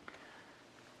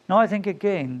 Now, I think,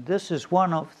 again, this is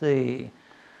one of the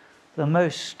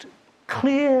most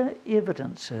clear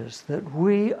evidences that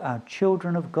we are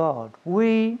children of God.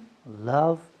 We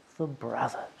love the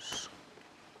brothers.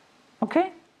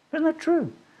 Okay? Isn't that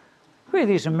true? Where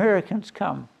these Americans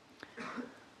come,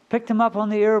 picked them up on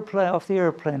the airplane, off the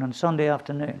airplane on Sunday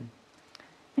afternoon.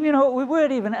 And you know, we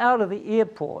weren't even out of the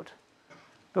airport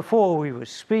before we were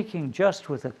speaking just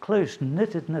with a close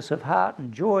knittedness of heart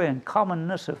and joy and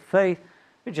commonness of faith.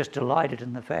 We're just delighted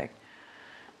in the fact.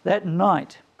 That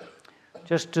night,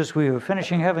 just as we were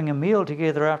finishing having a meal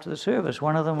together after the service,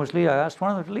 one of them was Leo. I asked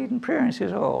one of them to lead in prayer, and he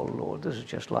says, oh, Lord, this is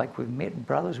just like we've met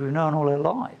brothers we've known all our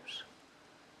lives.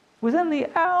 Within the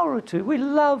hour or two, we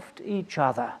loved each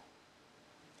other.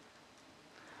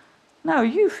 Now,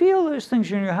 you feel those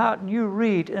things in your heart, and you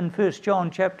read in 1 John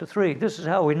chapter 3, this is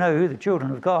how we know who the children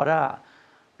of God are,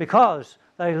 because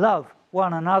they love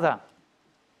one another.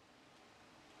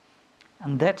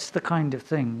 And that's the kind of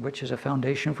thing which is a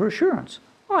foundation for assurance.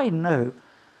 I know,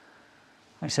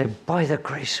 I say, by the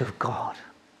grace of God,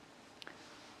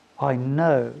 I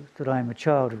know that I am a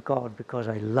child of God because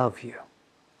I love you.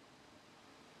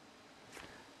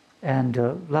 And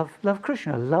love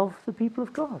Krishna, love the people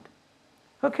of God.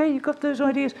 Okay, you've got those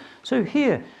ideas? So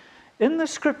here, in the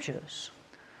scriptures,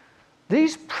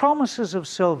 these promises of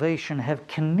salvation have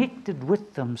connected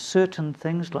with them certain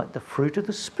things like the fruit of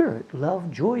the Spirit, love,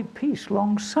 joy, peace,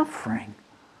 long-suffering.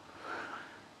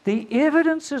 The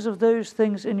evidences of those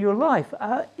things in your life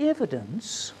are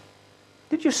evidence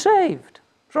that you're saved,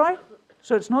 right?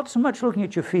 So it's not so much looking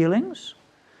at your feelings.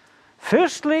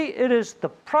 Firstly, it is the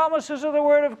promises of the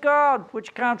Word of God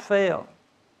which can't fail.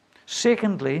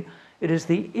 Secondly, it is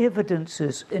the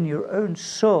evidences in your own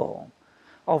soul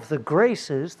of the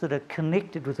graces that are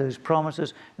connected with those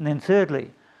promises. And then thirdly,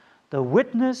 the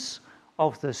witness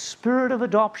of the Spirit of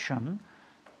adoption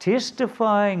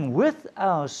testifying with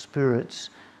our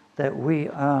spirits that we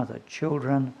are the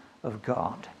children of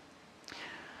God.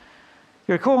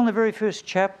 You recall in the very first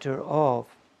chapter of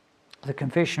the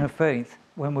Confession of Faith,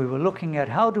 when we were looking at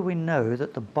how do we know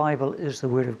that the Bible is the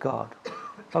Word of God?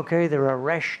 Okay, there are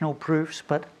rational proofs,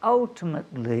 but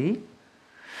ultimately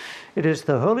It is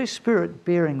the Holy Spirit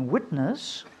bearing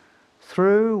witness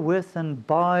through, with, and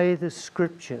by the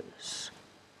Scriptures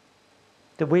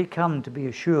that we come to be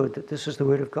assured that this is the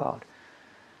Word of God.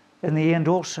 In the end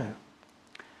also,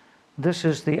 this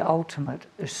is the ultimate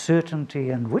certainty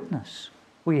and witness.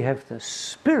 We have the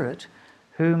Spirit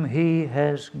whom He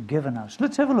has given us.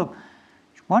 Let's have a look.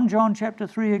 1 John chapter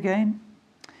 3 again,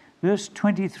 verse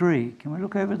 23. Can we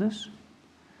look over this?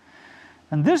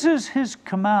 And this is His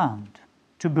command,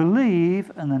 to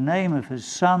believe in the name of His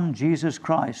Son, Jesus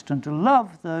Christ, and to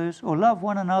love those, or love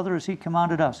one another as He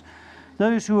commanded us.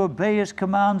 Those who obey His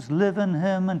commands live in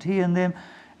Him and He in them.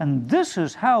 And this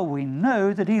is how we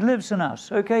know that He lives in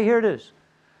us. Okay, here it is.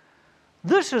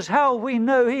 This is how we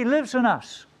know He lives in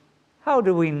us. How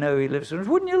do we know He lives in us?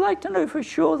 Wouldn't you like to know for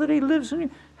sure that He lives in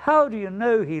you? How do you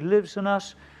know He lives in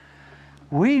us?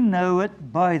 We know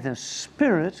it by the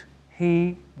Spirit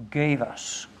He gave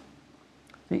us.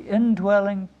 The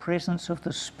indwelling presence of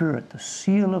the Spirit, the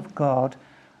seal of God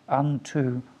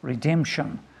unto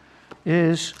redemption,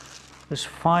 is this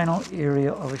final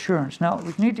area of assurance. Now,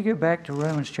 we need to go back to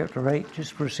Romans chapter 8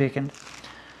 just for a second.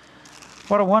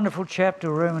 What a wonderful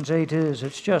chapter Romans 8 is.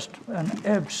 It's just an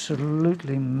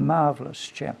absolutely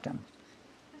marvelous chapter.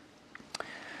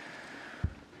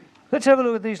 Let's have a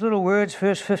look at these little words,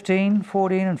 verse 15,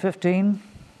 14 and 15.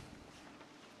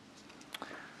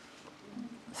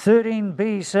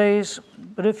 13b says,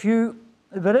 But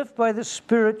if by the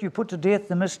Spirit you put to death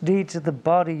the misdeeds of the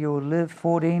body, you will live.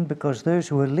 14, because those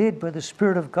who are led by the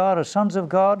Spirit of God are sons of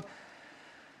God.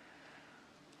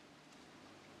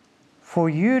 For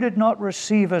you did not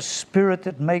receive a spirit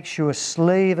that makes you a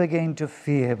slave again to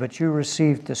fear, but you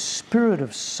received the Spirit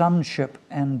of sonship,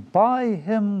 and by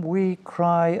Him we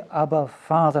cry, Abba,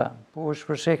 Father. Pause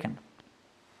for a second.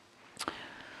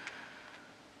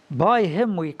 By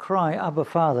Him we cry, Abba,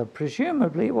 Father.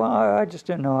 Presumably, well, I just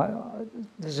don't know.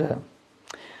 There's a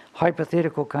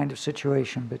hypothetical kind of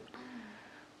situation, but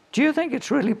do you think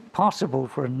it's really possible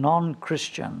for a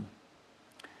non-Christian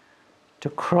to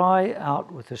cry out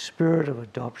with the spirit of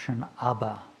adoption,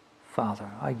 Abba,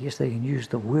 Father? I guess they can use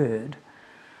the word,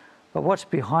 but what's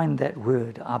behind that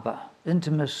word, Abba?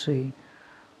 Intimacy,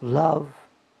 love,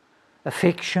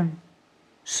 affection,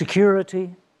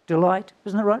 security, delight,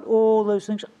 isn't that right? All those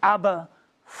things. Abba,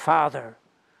 Father.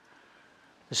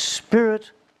 The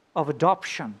spirit of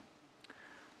adoption.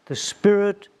 The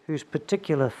Spirit whose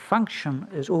particular function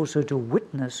is also to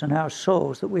witness in our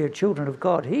souls that we are children of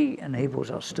God. He enables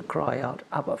us to cry out,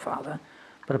 Abba, Father.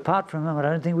 But apart from Him, I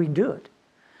don't think we can do it.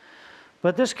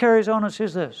 But this carries on and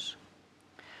says this.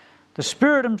 The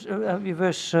Spirit,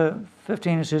 verse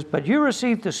 15, it says, But you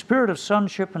received the Spirit of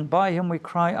sonship, and by Him we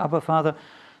cry, Abba, Father.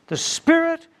 The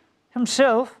Spirit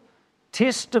Himself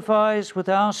testifies with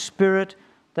our spirit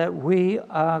that we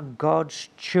are God's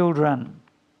children.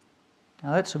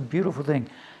 Now that's a beautiful thing.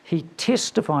 He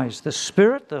testifies, the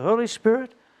Spirit, the Holy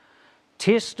Spirit,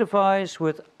 testifies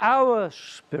with our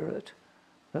spirit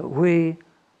that we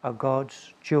are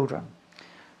God's children.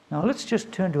 Now let's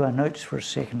just turn to our notes for a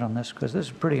second on this, because this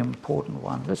is a pretty important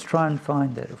one. Let's try and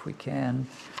find that if we can.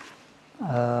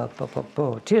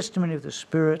 Testimony of the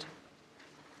Spirit.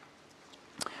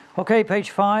 Okay,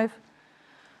 page 5,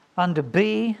 under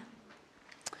B,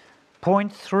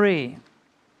 point 3.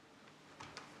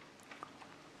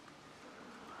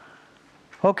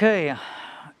 Okay,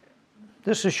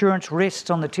 this assurance rests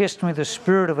on the testimony of the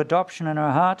Spirit of adoption in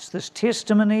our hearts. This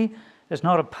testimony is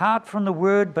not apart from the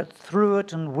Word, but through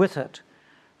it and with it.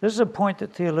 This is a point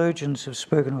that theologians have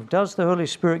spoken of. Does the Holy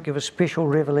Spirit give a special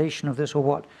revelation of this or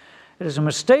what? It is a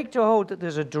mistake to hold that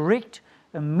there's a direct,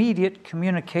 immediate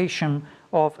communication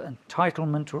of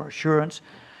entitlement or assurance.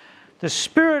 The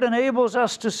Spirit enables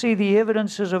us to see the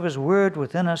evidences of His Word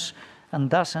within us, and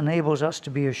thus enables us to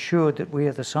be assured that we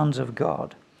are the sons of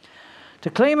God. To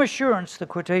claim assurance, the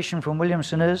quotation from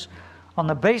Williamson is, on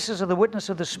the basis of the witness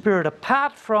of the Spirit,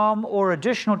 apart from or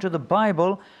additional to the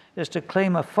Bible, is to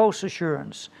claim a false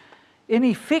assurance. In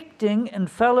effecting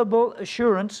infallible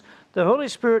assurance, the Holy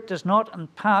Spirit does not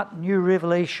impart new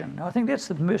revelation. Now, I think that's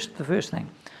the first thing.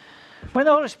 When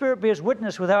the Holy Spirit bears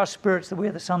witness with our spirits that we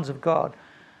are the sons of God,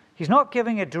 He's not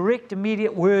giving a direct,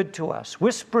 immediate word to us,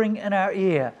 whispering in our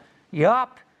ear,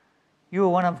 yup, you are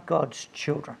one of God's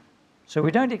children. So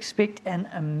we don't expect an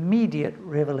immediate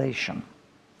revelation.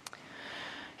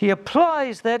 He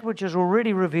applies that which is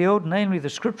already revealed, namely the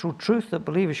scriptural truth that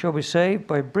believers shall be saved,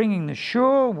 by bringing the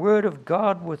sure word of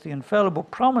God with the infallible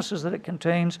promises that it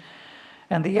contains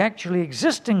and the actually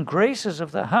existing graces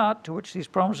of the heart to which these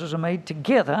promises are made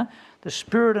together. The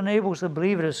Spirit enables the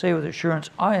believer to say with assurance,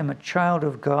 I am a child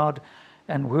of God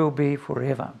and will be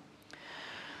forever.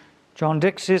 John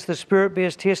Dick says the Spirit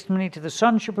bears testimony to the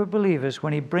sonship of believers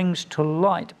when he brings to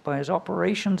light by his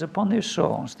operations upon their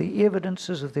souls the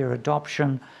evidences of their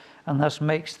adoption, and thus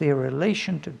makes their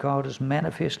relation to God as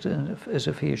manifest as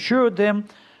if he assured them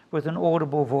with an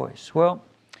audible voice. Well,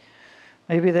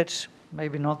 maybe that's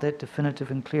not that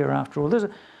definitive and clear after all.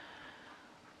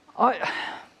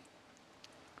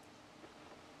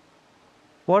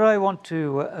 What I want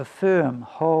to affirm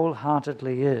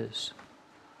wholeheartedly is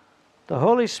the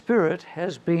Holy Spirit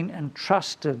has been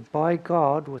entrusted by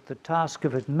God with the task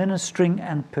of administering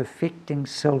and perfecting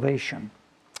salvation.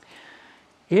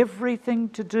 Everything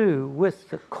to do with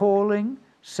the calling,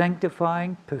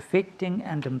 sanctifying, perfecting,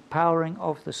 and empowering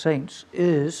of the saints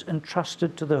is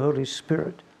entrusted to the Holy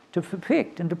Spirit to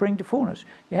perfect and to bring to fullness.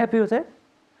 You happy with that?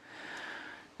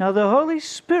 Now, the Holy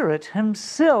Spirit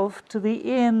himself, to the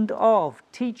end of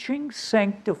teaching,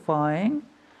 sanctifying,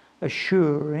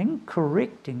 assuring,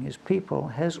 correcting his people,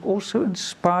 has also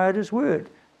inspired his word.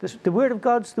 The word of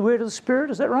God's the word of the Spirit,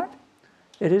 is that right?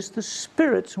 It is the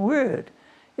Spirit's word.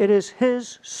 It is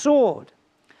his sword.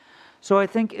 So I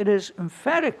think it is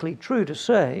emphatically true to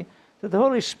say that the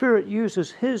Holy Spirit uses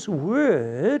his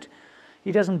word.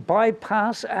 He doesn't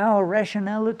bypass our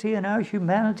rationality and our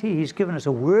humanity. He's given us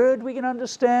a word we can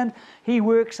understand. He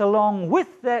works along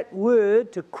with that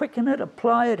word to quicken it,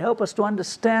 apply it, help us to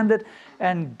understand it,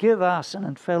 and give us an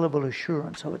infallible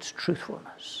assurance of its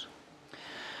truthfulness.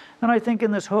 And I think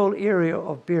in this whole area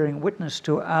of bearing witness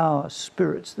to our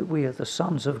spirits that we are the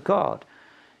sons of God,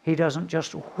 he doesn't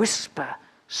just whisper,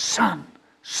 Son,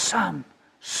 Son,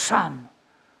 Son,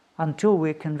 until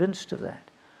we're convinced of that.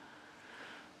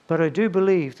 But I do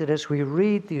believe that as we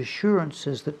read the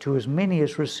assurances that to as many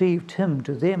as received him,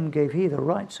 to them gave he the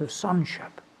rights of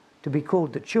sonship, to be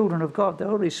called the children of God, the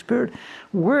Holy Spirit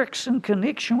works in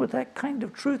connection with that kind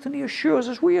of truth, and he assures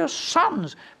us we are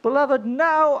sons. Beloved,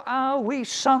 now are we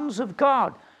sons of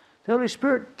God. The Holy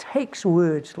Spirit takes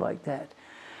words like that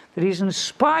he's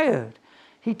inspired.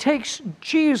 He takes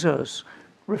Jesus,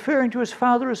 referring to his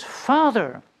Father as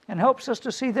Father, and helps us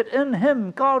to see that in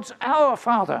him God's our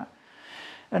Father.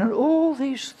 And in all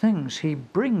these things he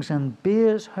brings and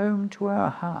bears home to our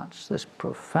hearts this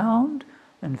profound,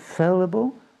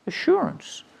 infallible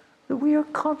assurance that we are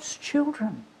God's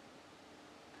children.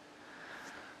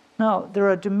 Now, there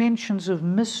are dimensions of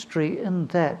mystery in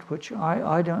that which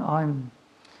I'm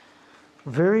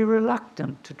very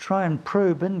reluctant to try and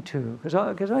probe into, because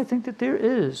I think that there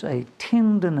is a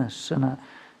tenderness and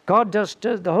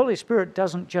the Holy Spirit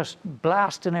doesn't just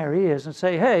blast in our ears and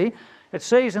say, hey, it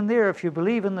says in there, if you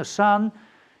believe in the Son,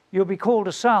 you'll be called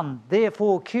a son.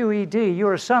 Therefore, QED,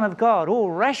 you're a son of God, all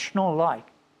rational-like.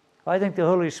 I think the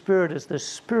Holy Spirit is the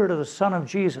Spirit of the Son of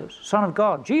Jesus, Son of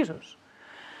God, Jesus.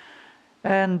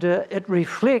 And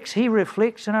he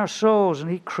reflects in our souls, and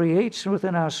he creates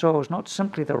within our souls not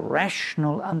simply the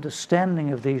rational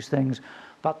understanding of these things,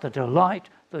 but the delight,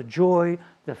 the joy,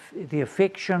 the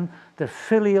affection, the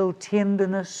filial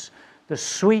tenderness, the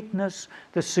sweetness,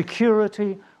 the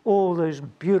security, all those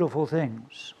beautiful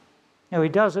things. Now, he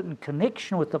does it in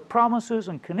connection with the promises,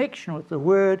 in connection with the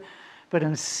word, but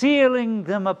in sealing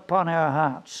them upon our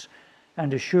hearts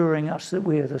and assuring us that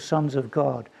we are the sons of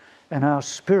God. And our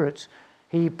spirits,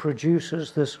 he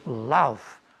produces this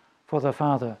love for the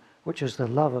Father, which is the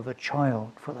love of a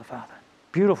child for the Father.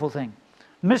 Beautiful thing.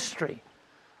 Mystery.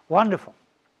 Wonderful.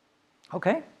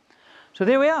 Okay? So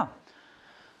there we are.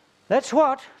 That's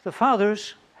what the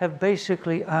fathers have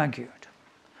basically argued.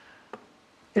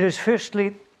 It is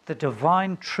firstly the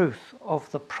divine truth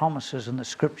of the promises in the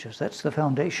Scriptures. That's the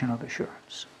foundation of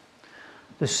assurance.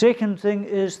 The second thing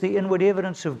is the inward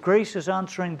evidence of grace is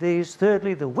answering these.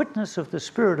 Thirdly, the witness of the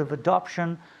Spirit of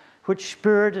adoption, which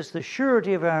Spirit is the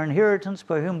surety of our inheritance,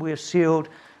 by whom we are sealed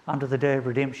unto the day of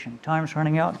redemption. Time's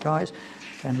running out, guys.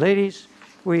 And ladies,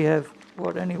 we have,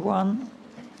 only one?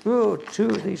 Oh, two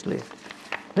of these left.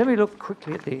 Let me look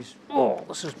quickly at these. Oh,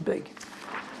 this is big.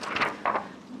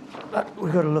 But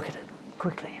we've got to look at it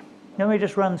quickly. Let me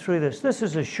just run through this. This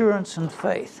is assurance and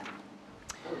faith.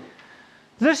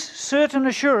 This certain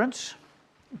assurance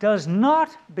does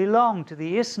not belong to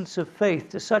the essence of faith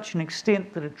to such an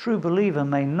extent that a true believer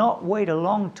may not wait a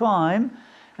long time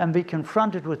and be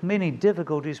confronted with many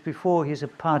difficulties before he's a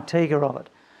partaker of it.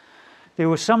 There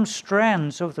were some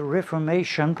strands of the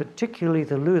Reformation, particularly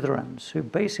the Lutherans, who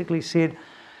basically said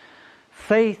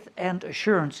faith and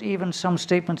assurance, even some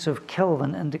statements of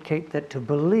Calvin indicate that to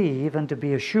believe and to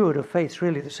be assured of faith is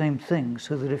really the same thing,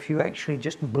 so that if you actually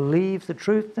just believe the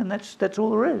truth, then that's all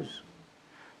there is.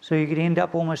 So you could end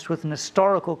up almost with an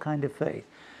historical kind of faith.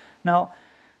 Now,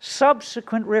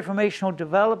 subsequent reformational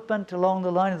development along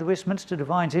the line of the Westminster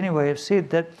divines anyway have said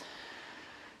that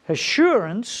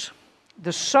Assurance,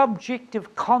 the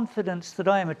subjective confidence that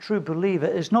I am a true believer,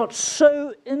 is not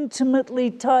so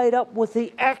intimately tied up with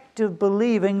the act of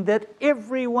believing that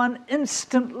everyone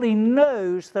instantly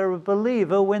knows they're a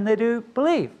believer when they do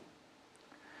believe.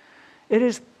 It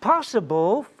is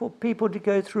possible for people to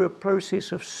go through a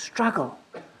process of struggle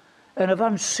and of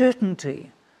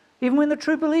uncertainty, even when they're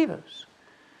true believers,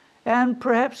 and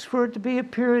perhaps for it to be a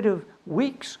period of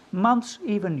weeks, months,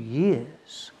 even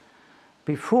years,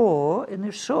 before in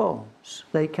their souls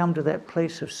they come to that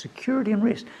place of security and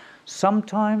rest.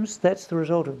 Sometimes that's the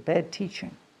result of bad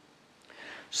teaching.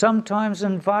 Sometimes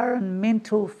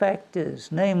environmental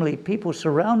factors, namely people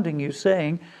surrounding you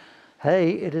saying,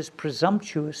 hey, it is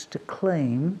presumptuous to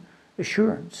claim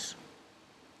assurance.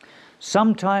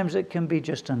 Sometimes it can be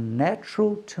just a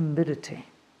natural timidity,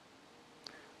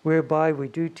 whereby we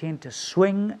do tend to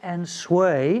swing and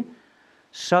sway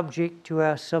subject to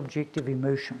our subjective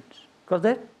emotions. Got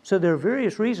that? So there are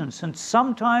various reasons, and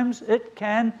sometimes it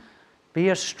can be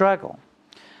a struggle.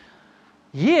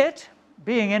 Yet,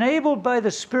 being enabled by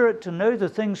the Spirit to know the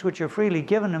things which are freely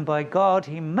given him by God,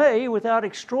 he may, without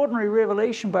extraordinary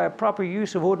revelation by a proper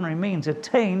use of ordinary means,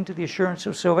 attain to the assurance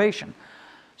of salvation.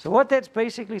 So what that's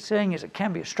basically saying is it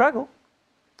can be a struggle.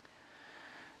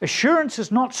 Assurance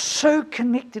is not so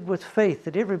connected with faith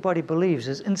that everybody believes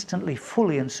is instantly,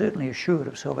 fully, and certainly assured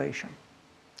of salvation.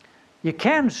 You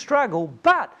can struggle,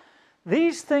 but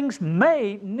these things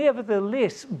may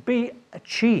nevertheless be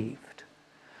achieved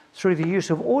through the use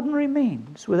of ordinary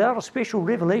means, without a special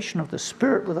revelation of the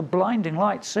Spirit with a blinding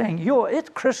light saying, you're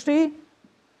it, Christy.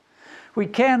 We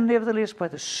can nevertheless, by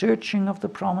the searching of the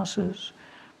promises,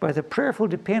 by the prayerful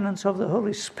dependence of the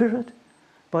Holy Spirit,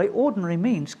 by ordinary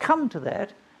means, come to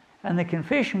that. And the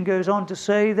confession goes on to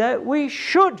say that we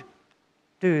should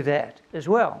do that as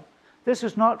well. This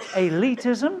is not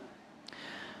elitism.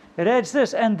 It adds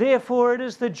this, and therefore it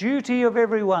is the duty of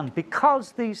everyone,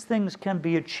 because these things can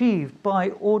be achieved by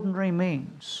ordinary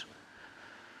means.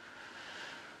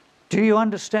 Do you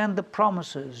understand the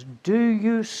promises? Do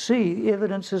you see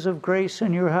evidences of grace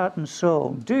in your heart and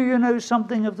soul? Do you know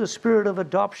something of the spirit of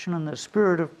adoption and the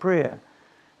spirit of prayer?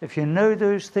 If you know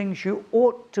those things, you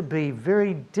ought to be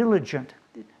very diligent.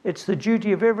 It's the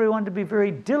duty of everyone to be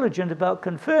very diligent about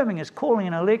confirming his calling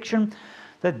and election,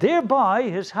 that thereby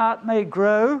his heart may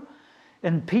grow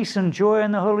in peace and joy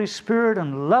in the Holy Spirit,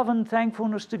 and love and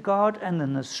thankfulness to God, and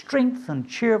in the strength and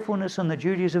cheerfulness and the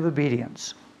duties of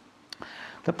obedience.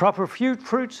 The proper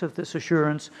fruits of this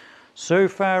assurance, so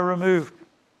far removed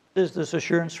is this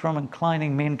assurance from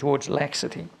inclining men towards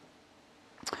laxity.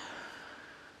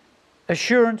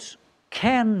 Assurance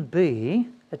can be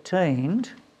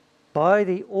attained by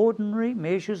the ordinary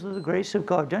measures of the grace of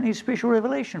God. Don't need special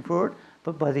revelation for it,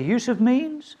 but by the use of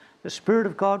means, the Spirit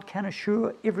of God can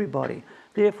assure everybody.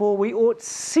 Therefore, we ought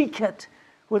seek it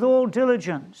with all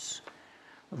diligence,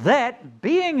 that,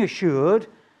 being assured,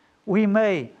 we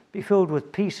may be filled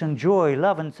with peace and joy,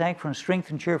 love and thankfulness, strength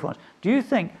and cheerfulness. Do you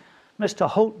think Mr.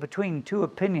 Holt, between two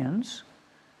opinions,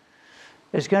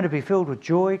 is going to be filled with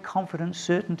joy, confidence,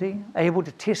 certainty, able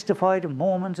to testify to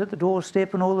Mormons at the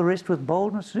doorstep and all the rest with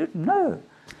boldness? No.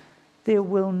 There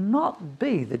will not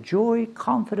be the joy,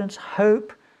 confidence,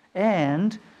 hope,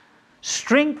 and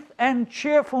strength and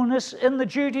cheerfulness in the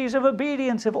duties of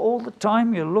obedience if all the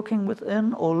time you're looking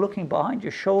within or looking behind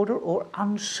your shoulder or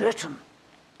uncertain.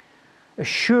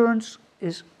 Assurance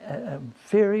is a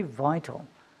very vital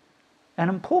and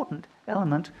important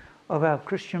element of our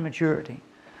Christian maturity.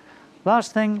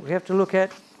 Last thing we have to look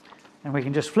at, and we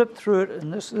can just flip through it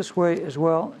in this way as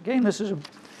well. Again, this is a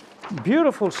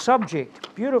beautiful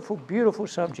subject, beautiful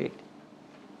subject.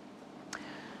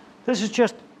 This is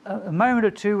just a moment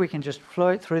or two, we can just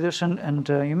flow through this, and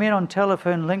you met on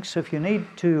telephone links if you need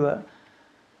to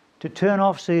turn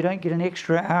off so you don't get an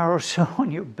extra hour or so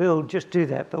on your bill, just do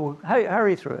that, but we'll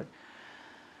hurry through it.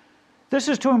 This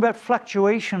is talking about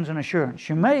fluctuations in assurance.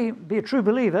 You may be a true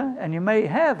believer and you may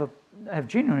have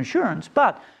genuine assurance,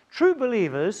 but true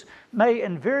believers may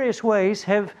in various ways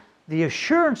have the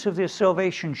assurance of their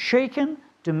salvation shaken,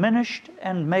 diminished,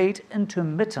 and made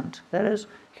intermittent. That is,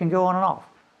 can go on and off.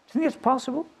 Do you think it's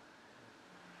possible?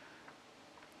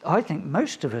 I think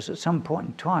most of us at some point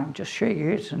in time just shake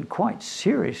your heads and quite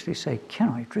seriously say, can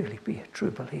I really be a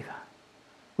true believer?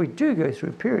 We do go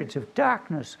through periods of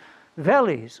darkness,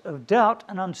 valleys of doubt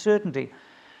and uncertainty.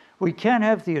 We can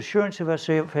have the assurance of our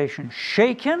salvation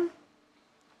shaken.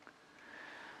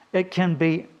 It can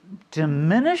be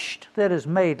diminished, that is,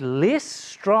 made less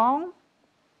strong.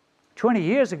 20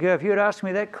 years ago, if you had asked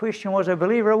me that question, was I a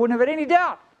believer, I wouldn't have had any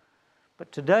doubt.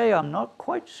 But today, I'm not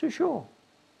quite so sure.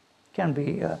 Can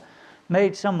be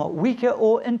made somewhat weaker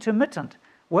or intermittent.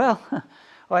 Well,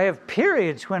 I have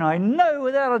periods when I know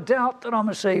without a doubt that I'm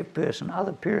a saved person.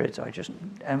 Other periods I just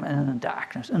am in the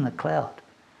darkness, in the cloud.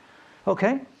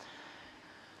 Okay?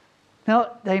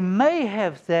 Now, they may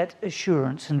have that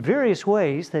assurance in various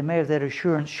ways. They may have that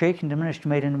assurance shaken, diminished,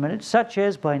 made in a minute, such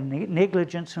as by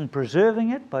negligence in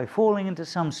preserving it, by falling into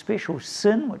some special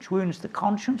sin which wounds the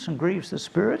conscience and grieves the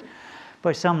spirit,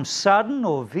 by some sudden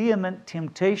or vehement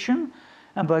temptation,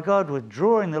 and by God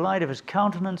withdrawing the light of his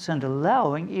countenance and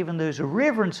allowing even those who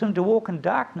reverence him to walk in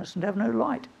darkness and have no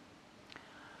light.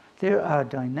 There are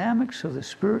dynamics of the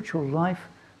spiritual life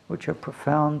which are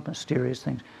profound, mysterious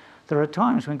things. There are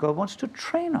times when God wants to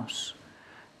train us,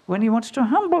 when he wants to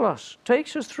humble us,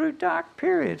 takes us through dark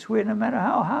periods where no matter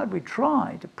how hard we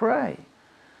try to pray,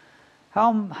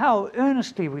 how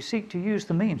earnestly we seek to use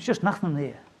the means, just nothing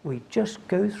there. We just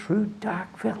go through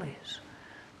dark valleys.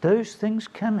 Those things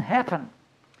can happen.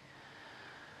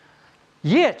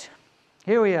 Yet,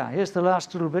 here we are, here's the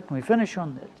last little bit and we finish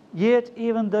on that. Yet,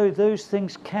 even though those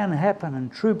things can happen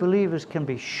and true believers can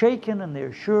be shaken in their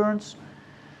assurance,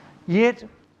 yet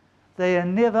they are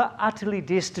never utterly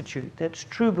destitute, that's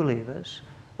true believers,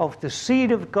 of the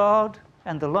seed of God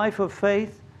and the life of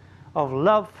faith, of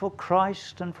love for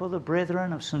Christ and for the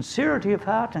brethren, of sincerity of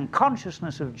heart and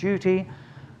consciousness of duty,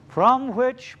 from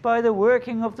which, by the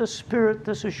working of the Spirit,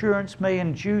 this assurance may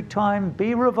in due time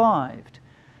be revived,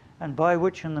 and by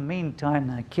which in the meantime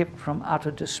they are kept from utter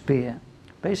despair.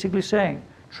 Basically saying,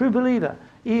 true believer,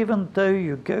 even though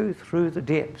you go through the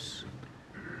depths,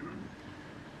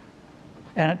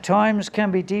 and at times can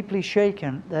be deeply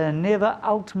shaken, they are never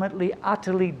ultimately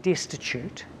utterly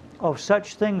destitute of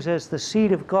such things as the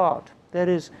seed of God. That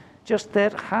is, just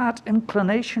that heart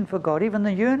inclination for God, even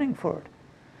the yearning for it.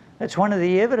 That's one of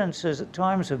the evidences at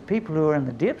times of people who are in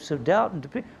the depths of doubt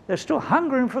and they're still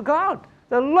hungering for God.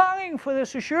 They're longing for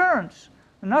this assurance.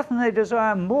 And nothing they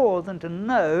desire more than to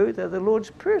know they're the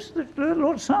Lord's person, the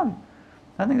Lord's Son.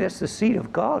 I think that's the seed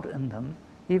of God in them,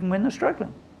 even when they're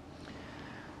struggling.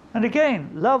 And again,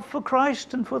 love for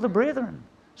Christ and for the brethren.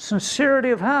 Sincerity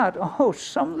of heart. Oh,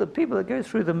 some of the people that go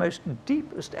through the most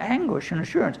deepest anguish and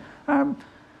assurance are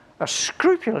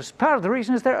scrupulous. Part of the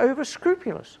reason is they're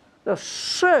over-scrupulous. They're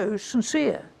so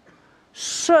sincere,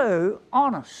 so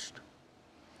honest.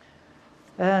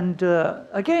 And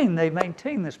again, they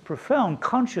maintain this profound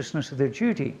consciousness of their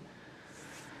duty.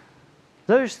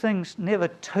 Those things never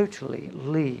totally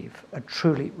leave a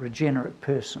truly regenerate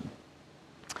person.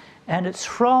 And it's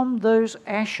from those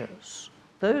ashes,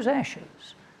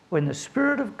 when the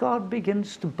Spirit of God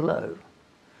begins to blow,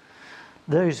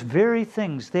 those very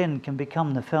things then can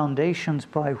become the foundations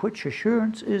by which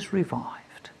assurance is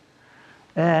revived.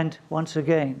 And once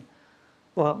again,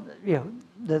 well,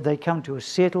 they come to a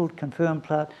settled, confirmed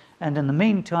place, and in the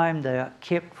meantime they are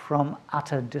kept from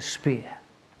utter despair.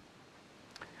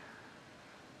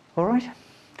 All right,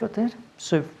 got that?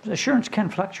 So assurance can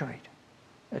fluctuate.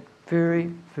 It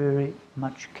very, very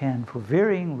much can, for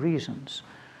varying reasons.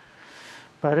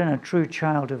 But in a true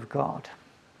child of God,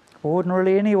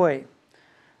 ordinarily anyway,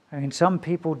 I mean, some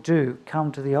people do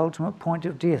come to the ultimate point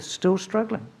of death, still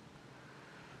struggling.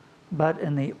 But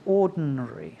in the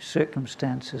ordinary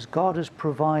circumstances, God has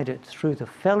provided through the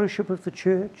fellowship of the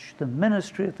church, the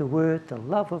ministry of the word, the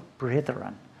love of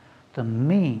brethren, the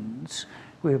means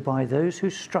whereby those who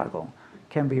struggle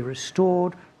can be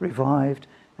restored, revived,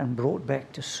 and brought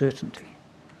back to certainty.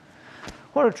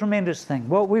 What a tremendous thing.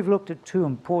 Well, we've looked at two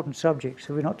important subjects,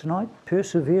 have we not tonight?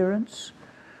 Perseverance,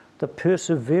 the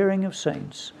persevering of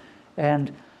saints,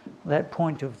 and that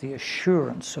point of the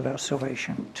assurance of our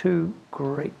salvation. Two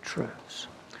great truths.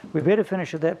 We better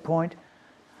finish at that point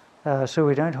so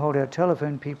we don't hold our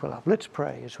telephone people up. Let's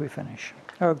pray as we finish.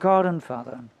 Our God and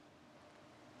Father,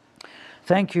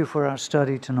 thank you for our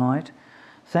study tonight.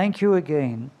 Thank you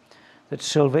again that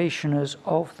salvation is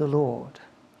of the Lord.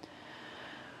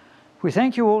 We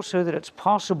thank you also that it's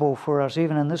possible for us,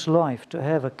 even in this life, to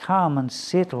have a calm and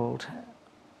settled,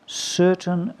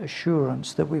 certain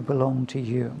assurance that we belong to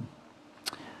you.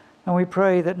 And we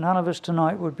pray that none of us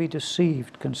tonight would be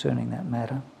deceived concerning that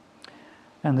matter,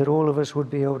 and that all of us would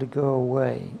be able to go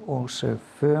away also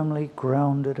firmly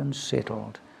grounded and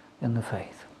settled in the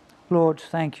faith. Lord,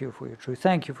 thank you for your truth.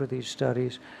 Thank you for these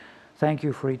studies. Thank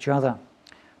you for each other.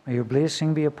 May your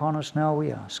blessing be upon us now,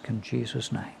 we ask, in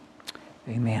Jesus' name.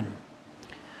 Amen.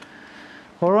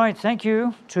 All right, thank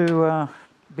you to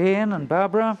Ben and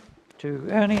Barbara, to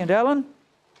Ernie and Alan.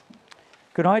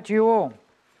 Good night to you all.